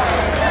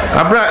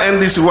abra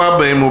NDC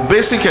waban mu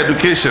basic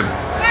education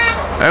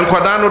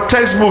nkwadaa no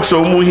textbooks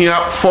ɔmo hia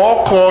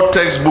 4 core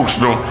textbooks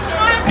no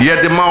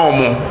yɛde ma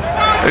ɔmo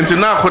nti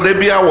na akwadaa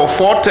bia wɔ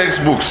 4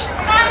 textbooks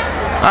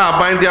a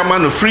aban de ama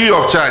no free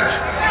of charge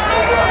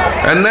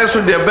ɛnɛ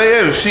so deɛ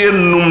bɛyɛ mfie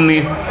num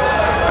ni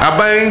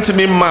aban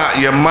ntimi ma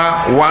yɛn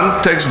ma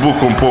 1 textbook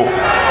mpo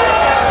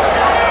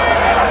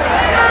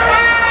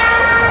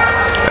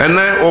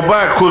ɛnɛ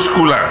ɔbaa kɔ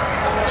school a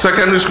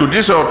secondary school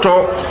this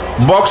ɔtɔ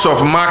box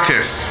of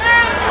markers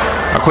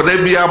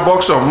akwadaa bia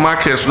box of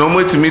markers na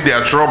ɔmo etimi de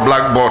atwerɛ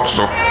blackboard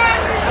so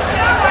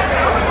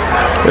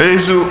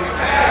ezu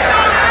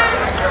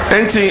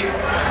enti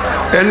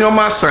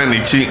ɛnneɛma asan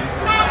n'akyi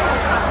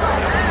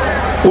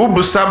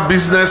ubusa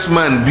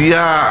businessman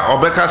bia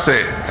ɔbɛka sɛ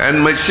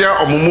ɛnmɛhyia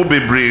ɔmo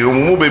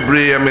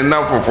bebree yɛ me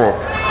na fofo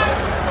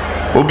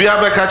obi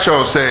abɛka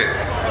kyerɛw sɛ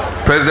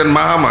President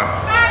Mahama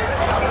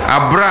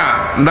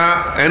abra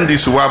na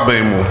NDC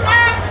waban mu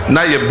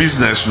na yɛ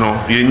business no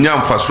yɛ nya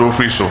mfaso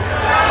free so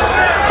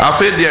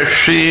afei deɛ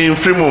hwee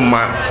mfiri mu ma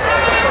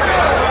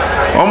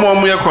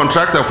ɔmo yɛ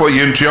contractor for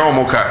yɛ ntua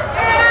ɔmo ka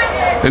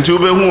nti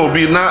wobɛhu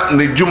obi na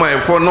ne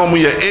dwumayɛfoɔ na ɔmo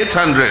yɛ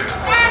 800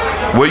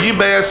 wɔyi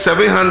bɛyɛ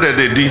 700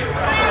 edi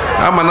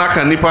ama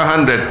naka nipa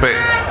 100 pɛ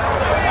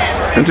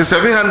nti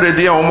 700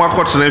 yɛ ɔmo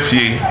akɔtena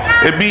fie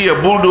ebi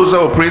yɛ bulldozer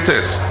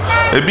operators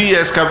ebi yɛ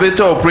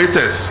excavator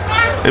operators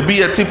ebi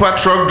yɛ tipper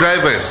truck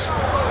drivers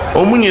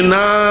ɔmo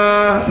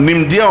nyinaa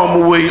nimdeɛ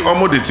ɔmo wei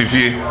ɔmo de te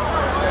fie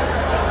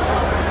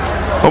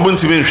ɔmo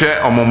ntimi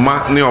nhwɛ ɔmo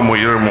ma ne ɔmo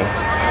yere mo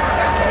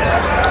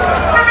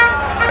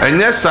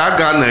ɛnyɛ saa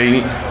Ghana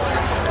yi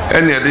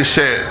ɛne ɛde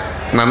hyɛ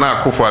Nana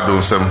Akufo-Addo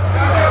nsɛm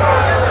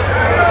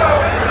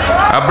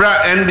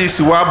abra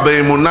NDC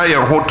waban mu na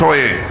yɛn ho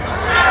tɔyɛ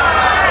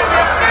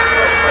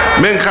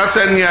menka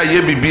sɛ ne a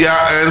yɛ bibia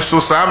nso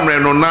saa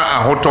mmerɛ no na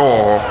ahotɔ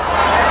wɔ hɔ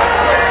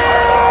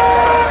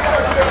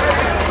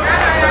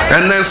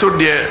ɛnɛ nso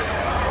deɛ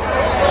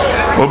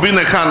obi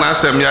ne ka na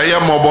asɛm yɛayɛ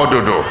mmɔbɔ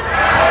dodo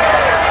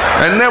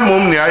ɛnɛ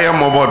mom ne ayɛ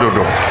mmɔbɔ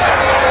dodo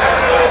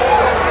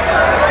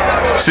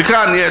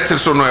sika ne yɛte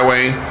so no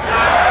ɛwɛn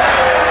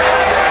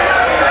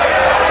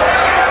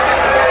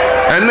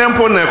ɛnɛ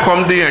mpo na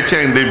ɛkɔm de yɛn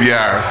kyɛn de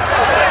biara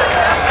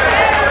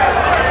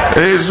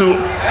ezu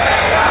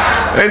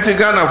enti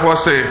Ghana for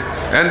say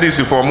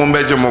NDC for mo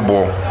mbɛgye mo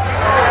bɔ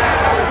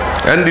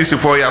NDC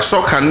for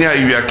yɛasɔ kanea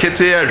awia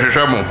kete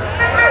ɛhwehwɛ mo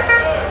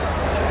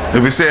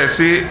ebi sɛ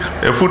yɛsi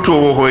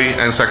efutuo wɔ hɔ yi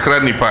nsakra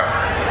nipa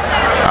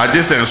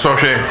agye sɛ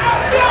nsɔhwɛ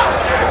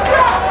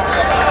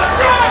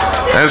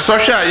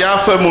a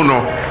yɛafa mu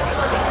no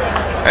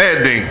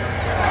ɛyɛ den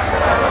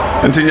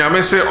nti nyame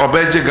sɛ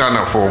ɔbɛgye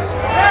Ghana for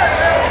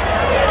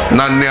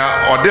na nea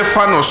ɔde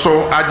fa no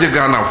so agye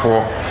Ghana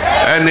for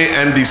ɛne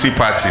NDC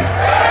party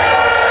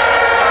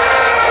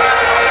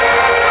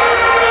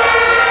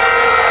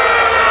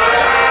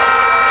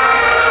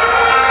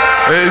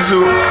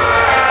ezu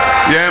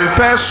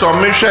yɛmpɛ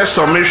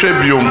sɔmehwɛ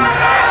biom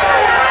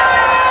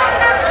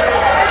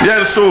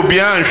yɛnso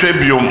obiara nhwɛ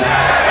biom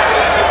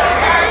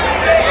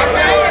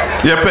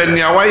yɛpɛ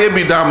nea wayɛ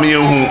bi da me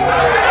ehu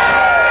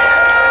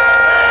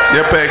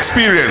yɛpɛ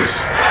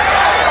experience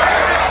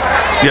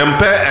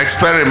yɛmpɛ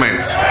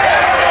experiment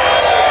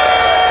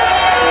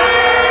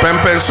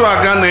pɛmpɛnso a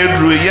Ghana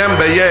eduru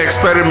yɛmbɛyɛ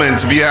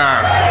experiment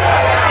biara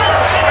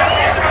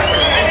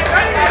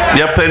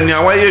yɛpɛ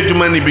nea wayɛ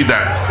adwuma ni bi da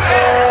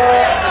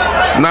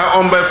na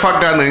ɔmbɛfa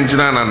Ghana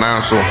ngyina na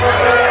nanso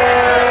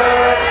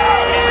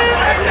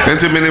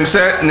nti menim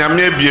sɛ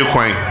nyame abie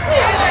kwan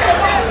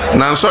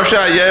na nsɔhwɛ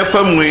a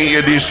yɛfa mu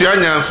yɛde sua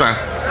nyansa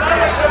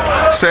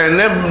sɛ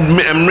ne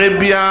mmerɛ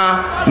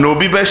biara na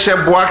obi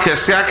bɛhyɛ boa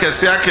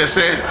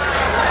akɛse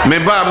me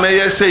ba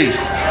mɛyɛ sei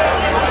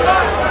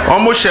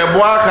ɔmo hyɛ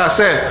boa aka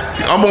sɛ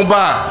ɔmo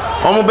ba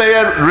ɔmo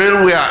bɛyɛ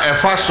railway a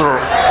ɛfa soro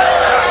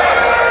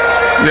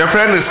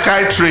yɛfrɛ no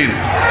sky train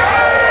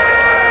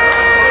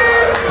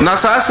na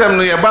saa asɛm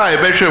no yɛba a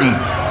yɛbɛhwɛ mu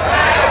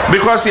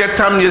because your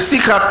time you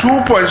seek a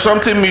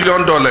 $2.something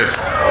million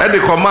at the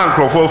command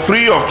for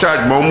free of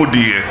charge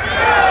Momudi.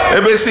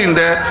 Everything in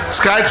the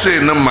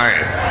SkyTrain no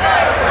mine.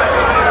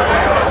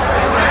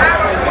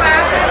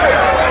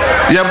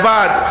 Your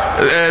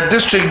bad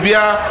district be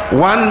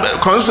one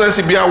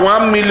constituency be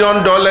 $1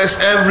 million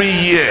every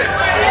year.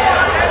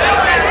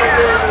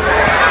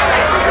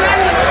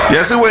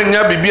 Yes, when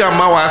you be a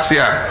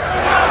mawasia,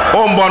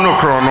 on bono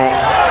chrono.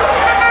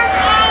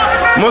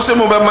 Most of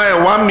them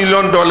 $1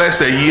 million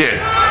a year.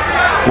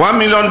 $1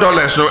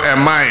 million so a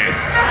mile.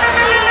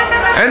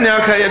 And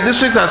your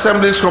district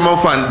assemblies common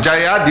fund,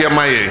 Jaya dear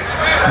my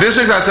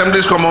district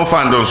assemblies common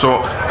fund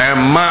also a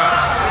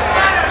ma.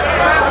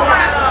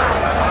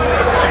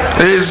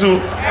 Ezu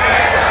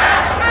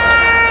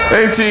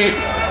enti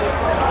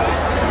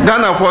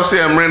Ghana for say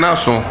emrena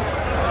so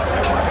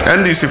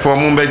NDC for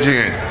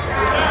Mumbeji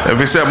if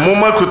you say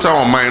Muma kuta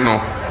on mine no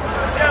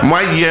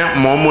my year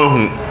momo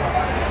hu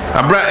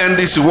abra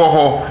NDC wo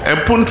ho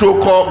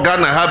empunto ko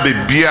Ghana ha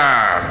bebia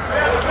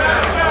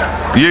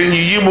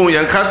yenyiyimu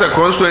yankasa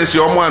constituency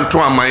omo anto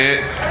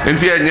amaye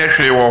enti enye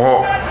hwe wo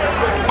ho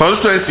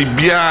constituency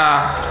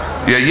bia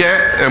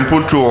ye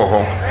empunto wo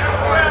ho.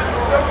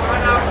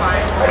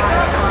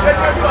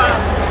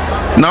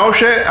 Now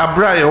share a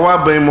bribe wa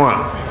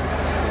baimwa.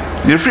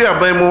 You free a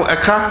baimu a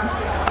car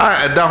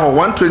a daho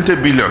 120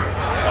 billion.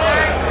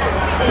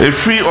 A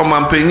free or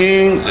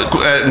mampening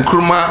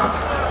Nkrumah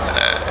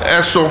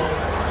eso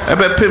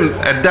ebe pim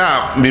a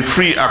da me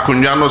free a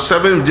kunyano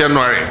 7th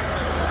January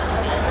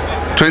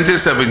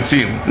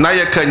 2017. Na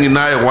ya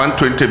kanyina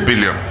 120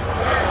 billion.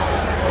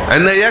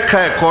 And na ya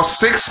ka cost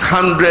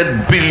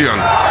 600 billion.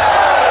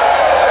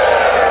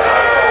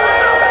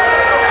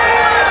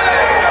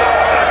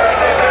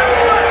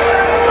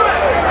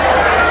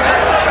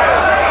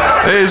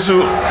 Ezu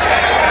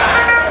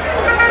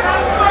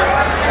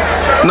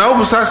na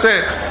obusa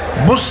say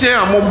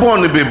busia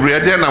amobon bebre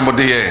ade na mode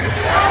ye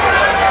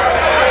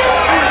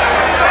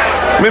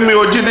mimi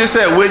ojide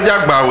say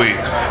Weija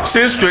Gbawe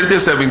since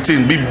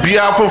 2017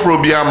 bibia foforo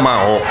bia ma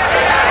ho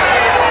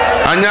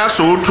Anyaa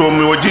Sowutuom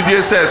mi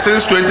ojide say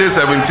since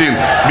 2017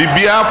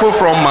 bibia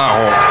foforo ma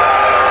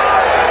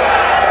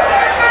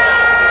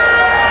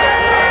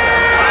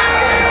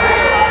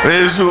ho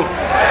Ezu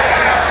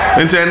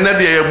internet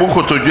de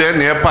buko to dwe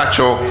na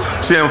pacho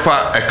se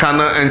emfa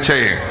ekana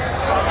encheye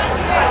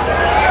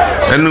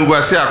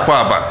enugwase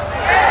akwaba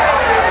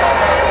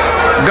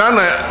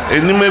Ghana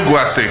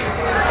enimegwase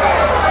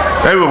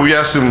ewe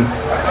wiasem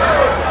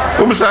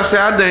obisa se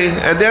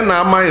aden na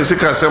ama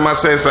yesika sema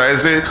sesa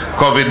eze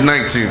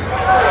COVID-19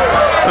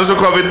 so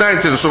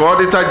COVID-19 so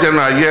auditor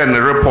general here in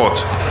the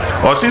report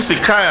or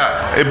sisikaya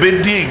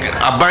ebedig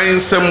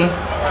abayinsem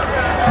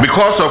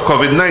because of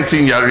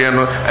COVID-19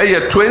 yariano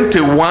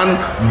 21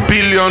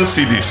 billion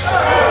cedis.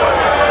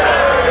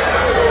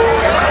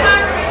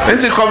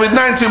 Enti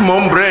COVID-19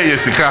 mombre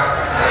yesika.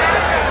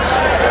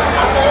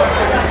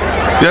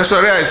 Yes,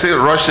 sorry, I say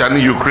Russia and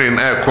Ukraine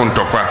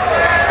kontokwa.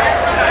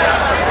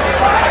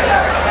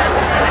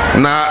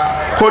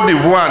 Na Cote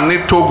d'Ivoire ni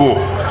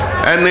Togo,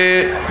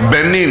 any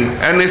Benin,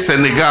 any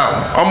Senegal.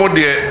 Omo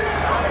de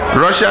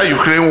Russia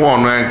Ukraine war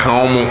no enka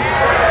omo.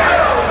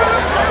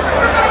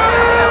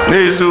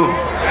 Yesu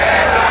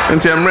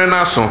nti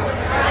emrena so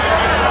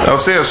I'll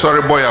say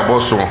sorry boy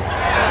aboso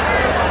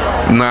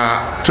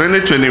na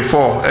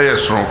 2024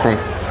 sronko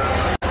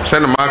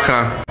send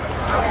maka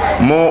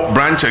more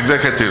branch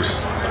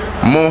executives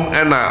more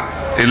ena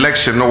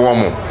election no wo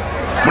mo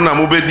na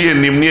mo bedi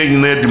enim ne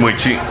nyina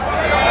adimochi.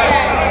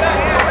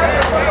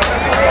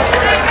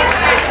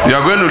 You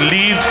are going to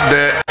lead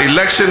the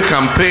election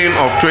campaign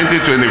of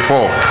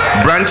 2024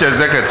 branch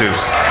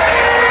executives.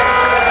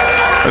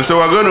 And so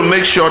we're going to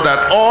make sure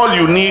that all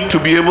you need to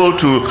be able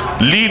to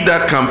lead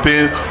that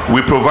campaign,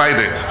 we provide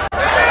it.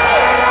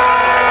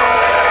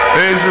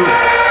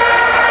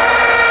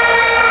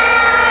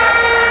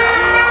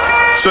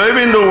 So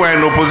even though we're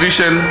in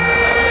opposition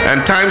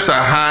and times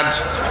are hard,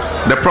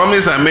 the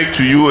promise I make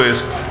to you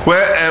is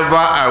wherever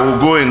I will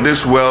go in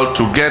this world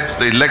to get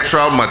the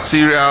electoral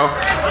material,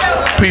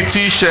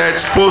 PT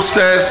shirts,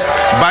 posters,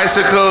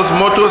 bicycles,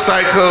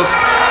 motorcycles,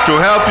 to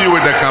help you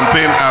with the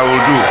campaign, I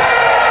will do.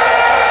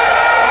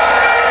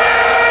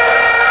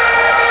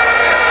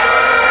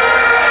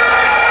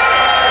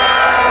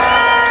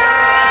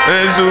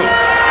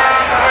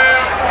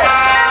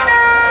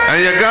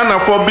 And you Ghana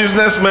for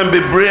businessmen be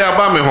brave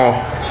about me ho.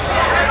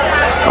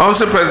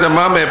 Also President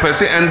Mahama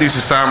pese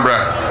NDC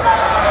Sambra.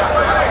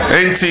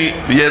 Enti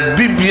ye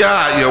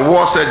bibia ye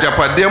was a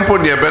japadempo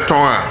ne beton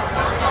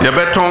a ye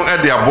beton e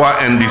de aboa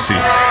NDC.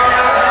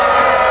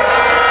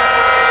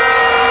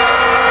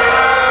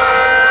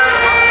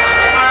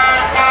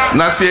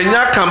 Na se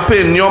nya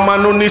campaign nyoma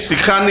no ni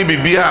sika ni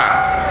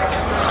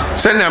bibia.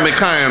 Se ne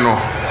amekan no.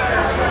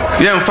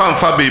 Ye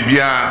mfa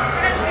bibia.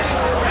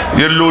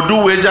 Ye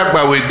lodu Weija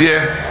Gbawe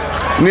de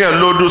ni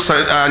lodu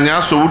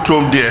Anyaa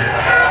Sowutuom de.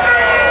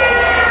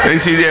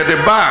 Enti the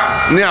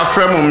bar ni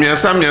afrem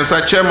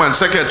miensa chairman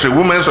secretary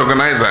women's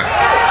organizer.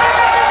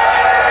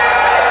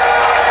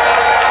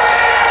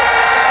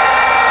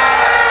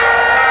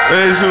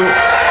 ezu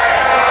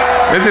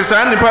enti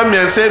saa nipa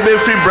miense be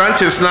free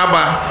branches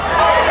naba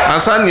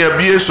ansa ne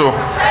abie so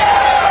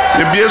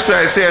ebie so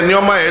ai say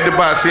enioma ye de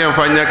ba se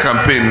emfanya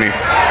campaign ni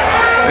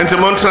enti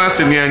mo trans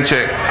ni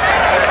enche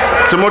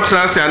enti mo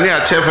trans ani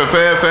a che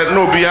fefe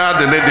no bia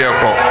de ne de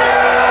ko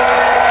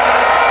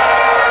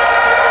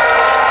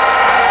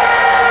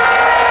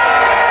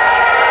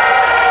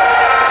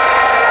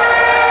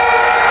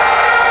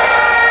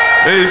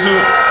ezu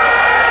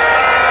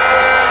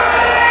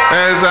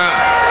eza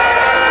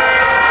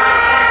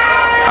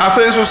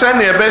afenso se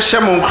ne ebe hye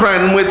mo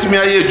nkran mu etimi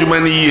aye adwuma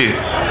ni yie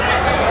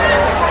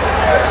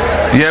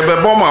ye be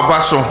bom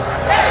abaso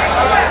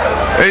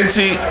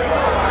enti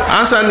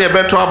ansa ne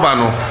ebe to aba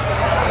no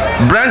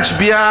branch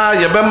bia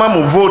ye be ma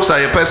mo votes a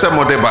ye pese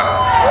mo deba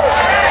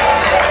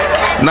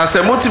na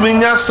se motimi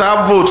nya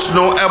sa votes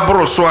no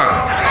ebro so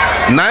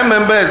a 9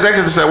 member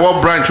executive say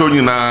what branch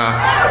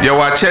onyina ye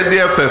wa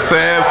chede fefe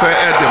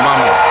e de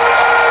mamo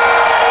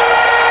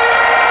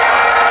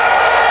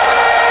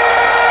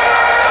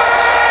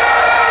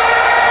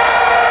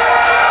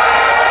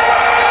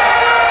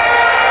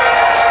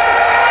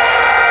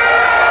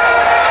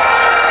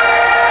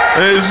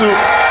ezu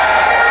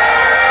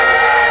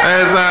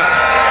eza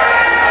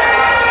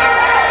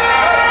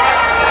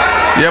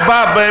ye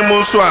ba ban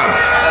mu so a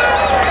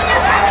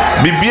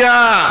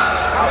bibia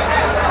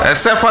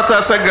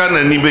esefata se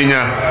Ghana ni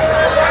benya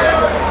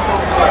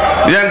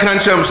yan kan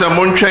chem se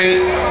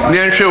montwen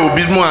ne nhwe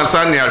obi mu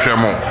ansa ne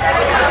ahwemo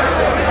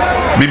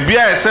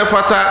bibia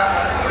esefata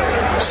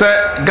se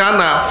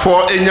Ghana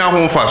for enya ho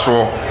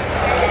mfaso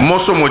mo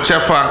so mo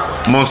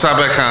chefa mo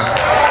sabeka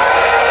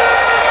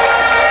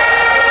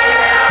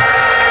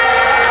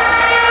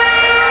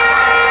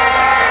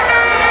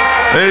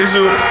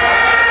ezu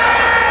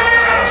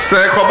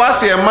se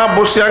kobasi ema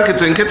bosian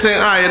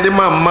kitenketen a ye de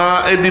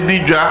mama edidi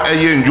dwa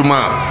eye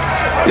ndwuma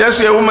yes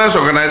ye women's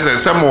organizer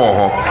sem wo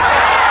ho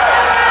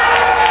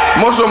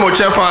moso mo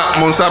chefa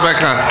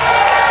monsabeka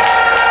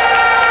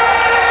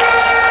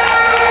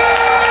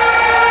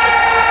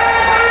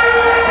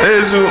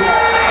ezu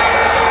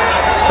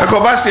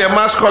ekobasi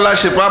ema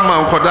scholarship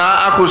ama nkoda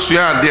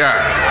akosua ade a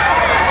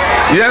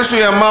yesu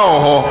ye ma wo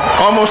ho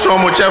omoso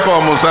mo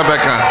chefa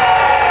monsabeka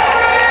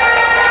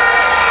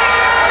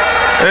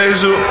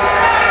ezu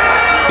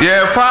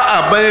yefa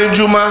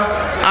abayejuma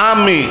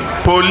army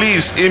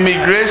police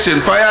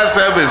immigration fire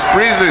service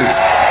prisons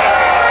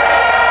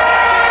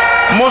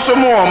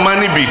mosomo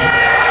mani bi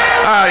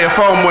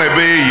yefa omo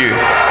ebeye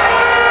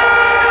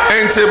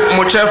enti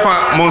mochefa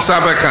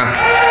monsabeka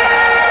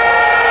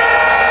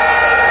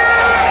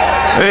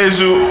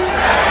ezu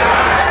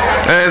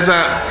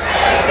eza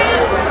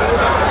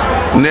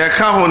ne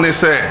ka ho ne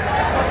se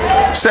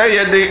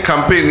ye de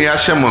campaign ya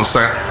hye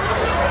monsa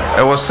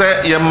e was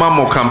say ye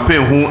mamo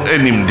campaign hu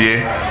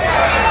animde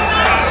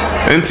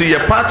enti ye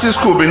party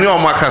school bi ni o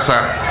makasa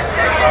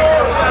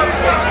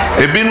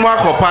e bi no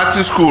akọ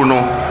party school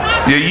no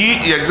ye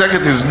yi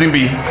executives ni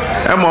bi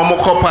e mo mo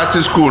kọ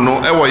party school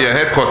no e wo ye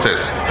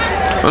headquarters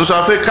nso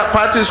Africa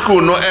party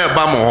school no e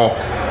ba mo ho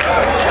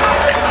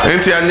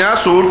enti Anyaa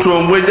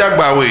Sowutuom Weija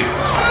Gbawe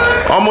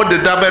omo de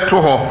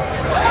dabeto ho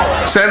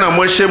se na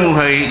mo hye mu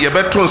han ye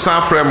beto nsa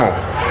afremo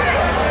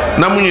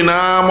na mu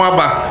nyina mo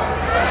aba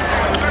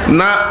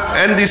na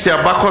NDC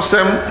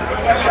abakosem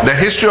the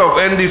history of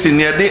NDC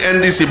near the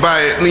NDC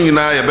by ni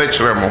na ye be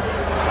kiremo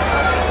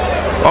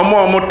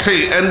omo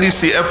te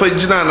NDC efa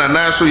gina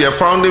na so ye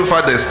founding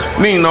fathers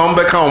ni na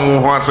ombeka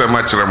omo ho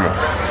asema kiremo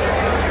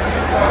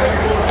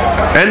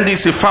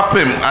NDC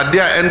fapem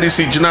adia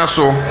NDC gina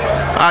so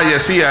ye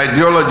see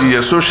ideology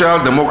ye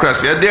social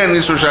democracy adia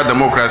ni social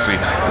democracy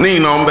ni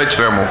na ombe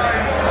kiremo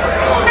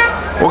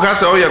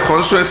okase o ye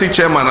constituency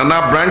chairman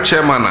na branch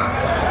chairman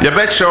ye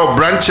be kire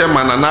branch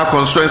chairman na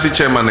constituency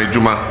chairman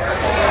ejuma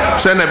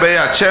se ne be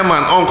ya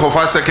chairman onko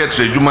fa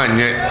secretary ejuma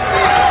nye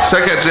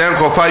secretary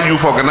onko fa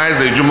youth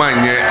organizer ejuma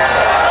nye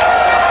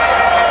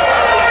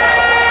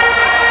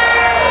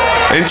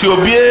enti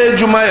obi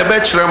ejuma ye be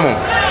kire mo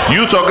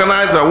youth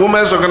organizer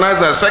women's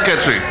organizer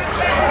secretary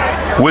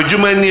we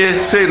ejuma nie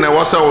say na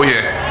wo se wo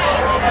ye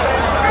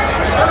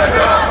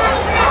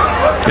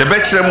be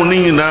kire mo ni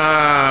nyina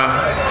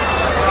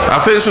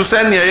afenso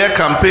send ye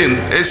campaign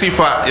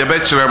esifa ye be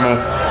kire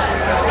mo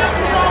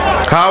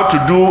how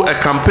to do a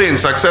campaign,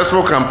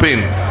 successful campaign.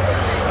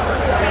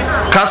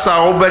 Kasa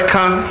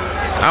obekan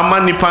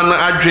amanipa na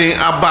adwen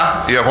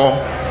aba ye ho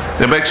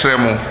ye be kire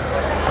mo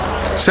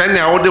send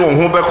ya wode wo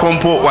ho be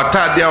kompo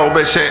watade a wo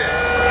be hye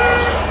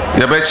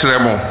ye be kire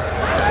mo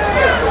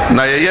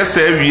na ye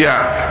yesa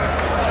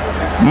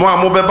awia mo a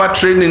mo be ba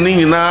training ni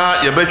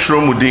nyina ye be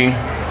kire mo din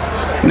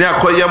ni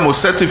akoye mo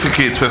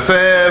certificate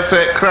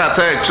fe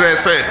krata e kire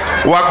se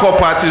wako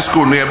party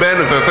school ni e be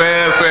no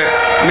fe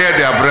ni e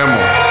de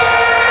abremo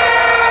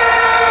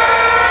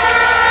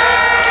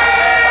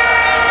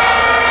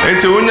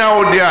enti unya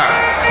odia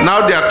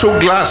now they are two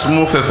glass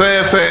mu fe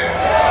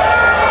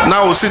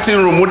now sitting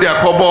room mu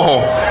dia kobo ho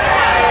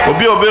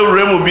obi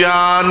remu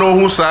bia no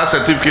hu sa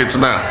certificate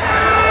na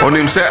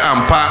onim say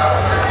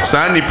ampa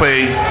saa nipa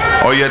yi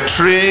or a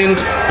trained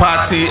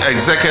party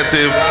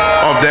executive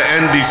of the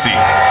NDC.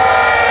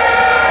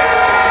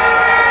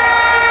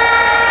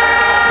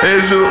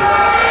 Ezu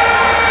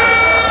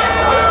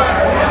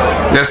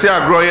yesi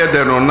agro ye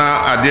de no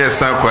na ade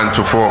san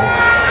kwantufo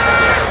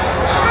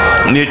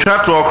ni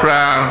twa to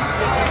okra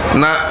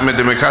na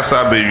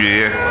medemekasa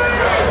bewie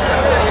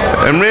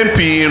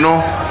emrempi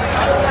no.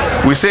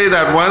 We say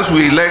that once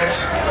we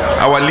elect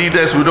our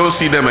leaders, we don't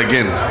see them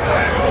again.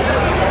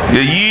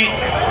 Ye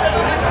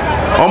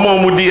omo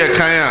mudi e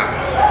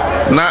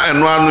kan na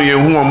eno anu ye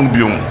hu omu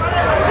biom.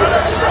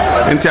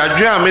 Enti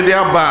adwe a me de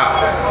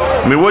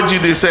aba me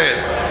woji de say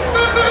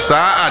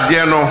saa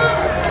ade no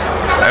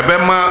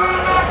ebema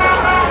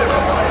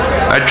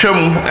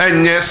atwam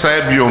enye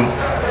saa biom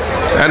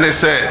ene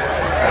say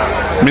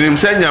minim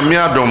say nyame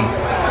adom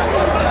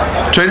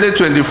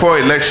 2024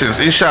 elections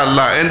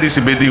inshallah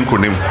NDC bedi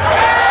nkonim.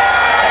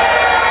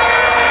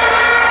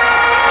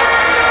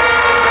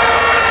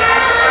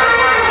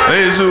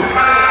 Ezu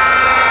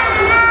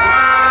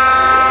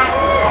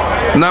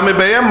na me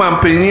beye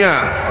mampanyi a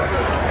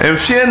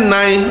emfie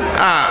nan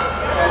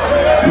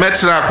a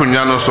metra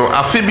akonya no so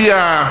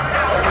afibia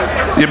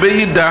ye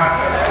beyida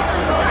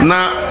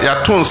na ya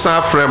tonsa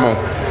afremo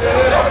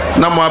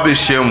na mo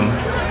abehyiam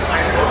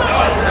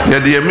ye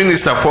de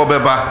minister for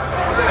beba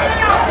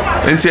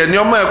enti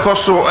enyoma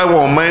ekoso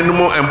ewo man no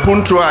mu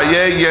empunto a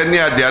ye ne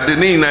ade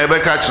ne nyina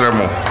ebeka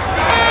kiremo.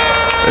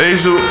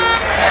 Ezu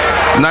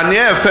na ne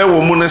efe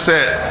wo mu ne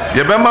se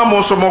ye bema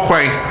mo so mo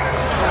kwan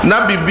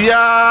na bibia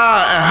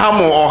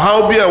ehamo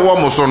ohaw bia wo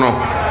mo so no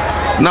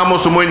na mo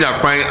so mo nya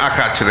kwan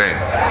aka kire,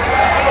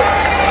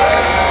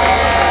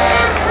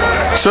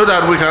 so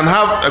that we can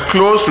have a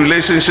close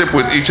relationship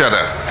with each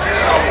other,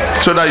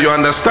 so that you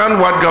understand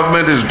what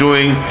government is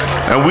doing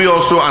and we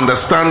also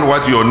understand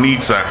what your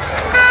needs are.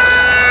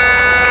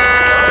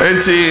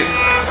 Enti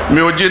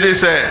me ojide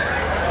se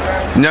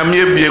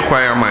nyame bie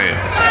kwan amaye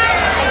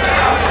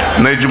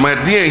na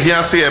jumadi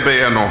ehia se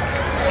ebe no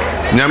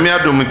nyame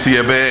adomiti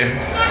ebe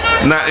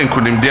na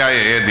nkunimdia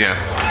ye dia.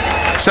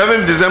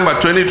 7th December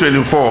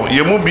 2024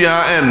 yemu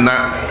bia enna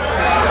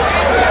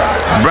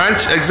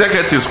branch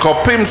executives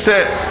kopim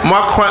se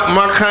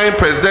makan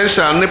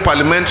presidential ne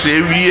parliamentary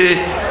ewie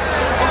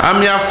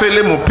amia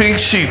fele mo pink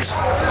sheet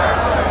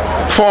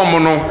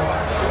form no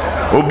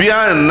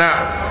obia enna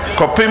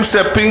kopim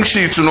se pink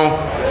sheet no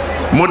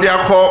modia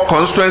call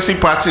constituency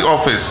party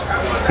office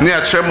ni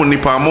atremu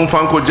nipa mo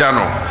fanko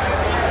jano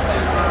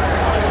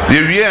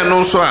ye wie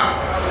no so a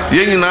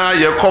ye nyina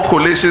ye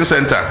collation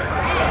center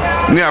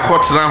ni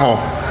akotra ho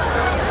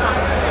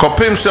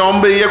kopim se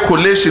ombe ye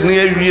collation ni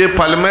wie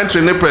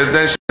parliamentary ni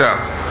presidential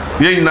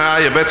ye nyina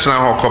ye betra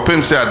ho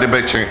kopim se ade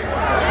bechi.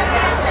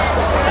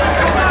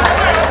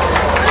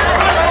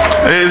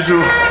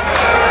 Ezu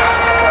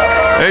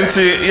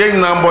enti ye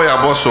nyina mbo ya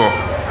boso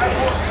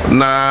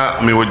na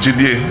me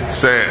wogidie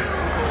se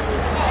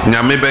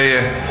nyame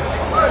beye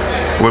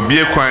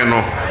wobie kwan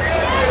no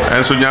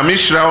enso nyame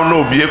hirawo na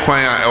obie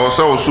kwan a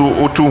ewoso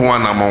osu otu ho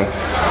anamo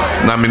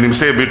na minim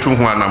se betu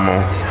ho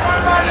anamo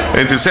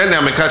enti se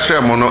nyame ka kire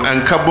mo no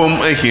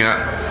enkabom ahia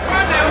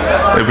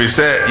ebi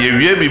se ye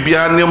wie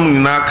bibia nem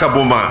nyina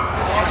kaboma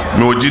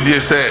me wogidie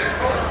se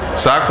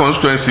sa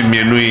constituency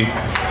mienu yi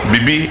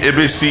bibi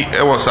ebesi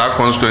ewo sa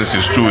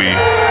constituencies too yi.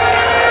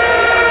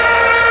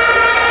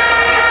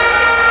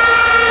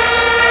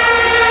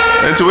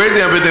 Enti we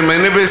dey be the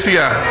menebesi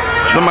a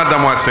no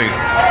madam wasen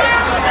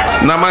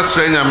na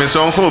masre nyame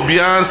so onfo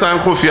obia san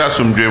kofi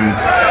asomdwem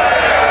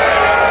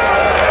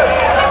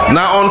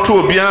na onto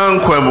obia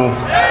nkwemu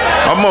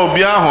omo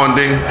obia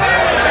honde,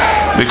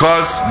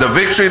 because the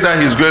victory that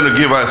he's going to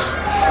give us,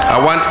 I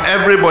want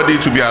everybody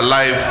to be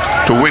alive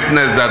to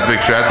witness that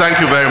victory. I thank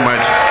you very much.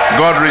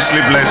 God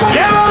richly bless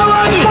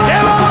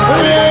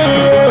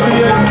you.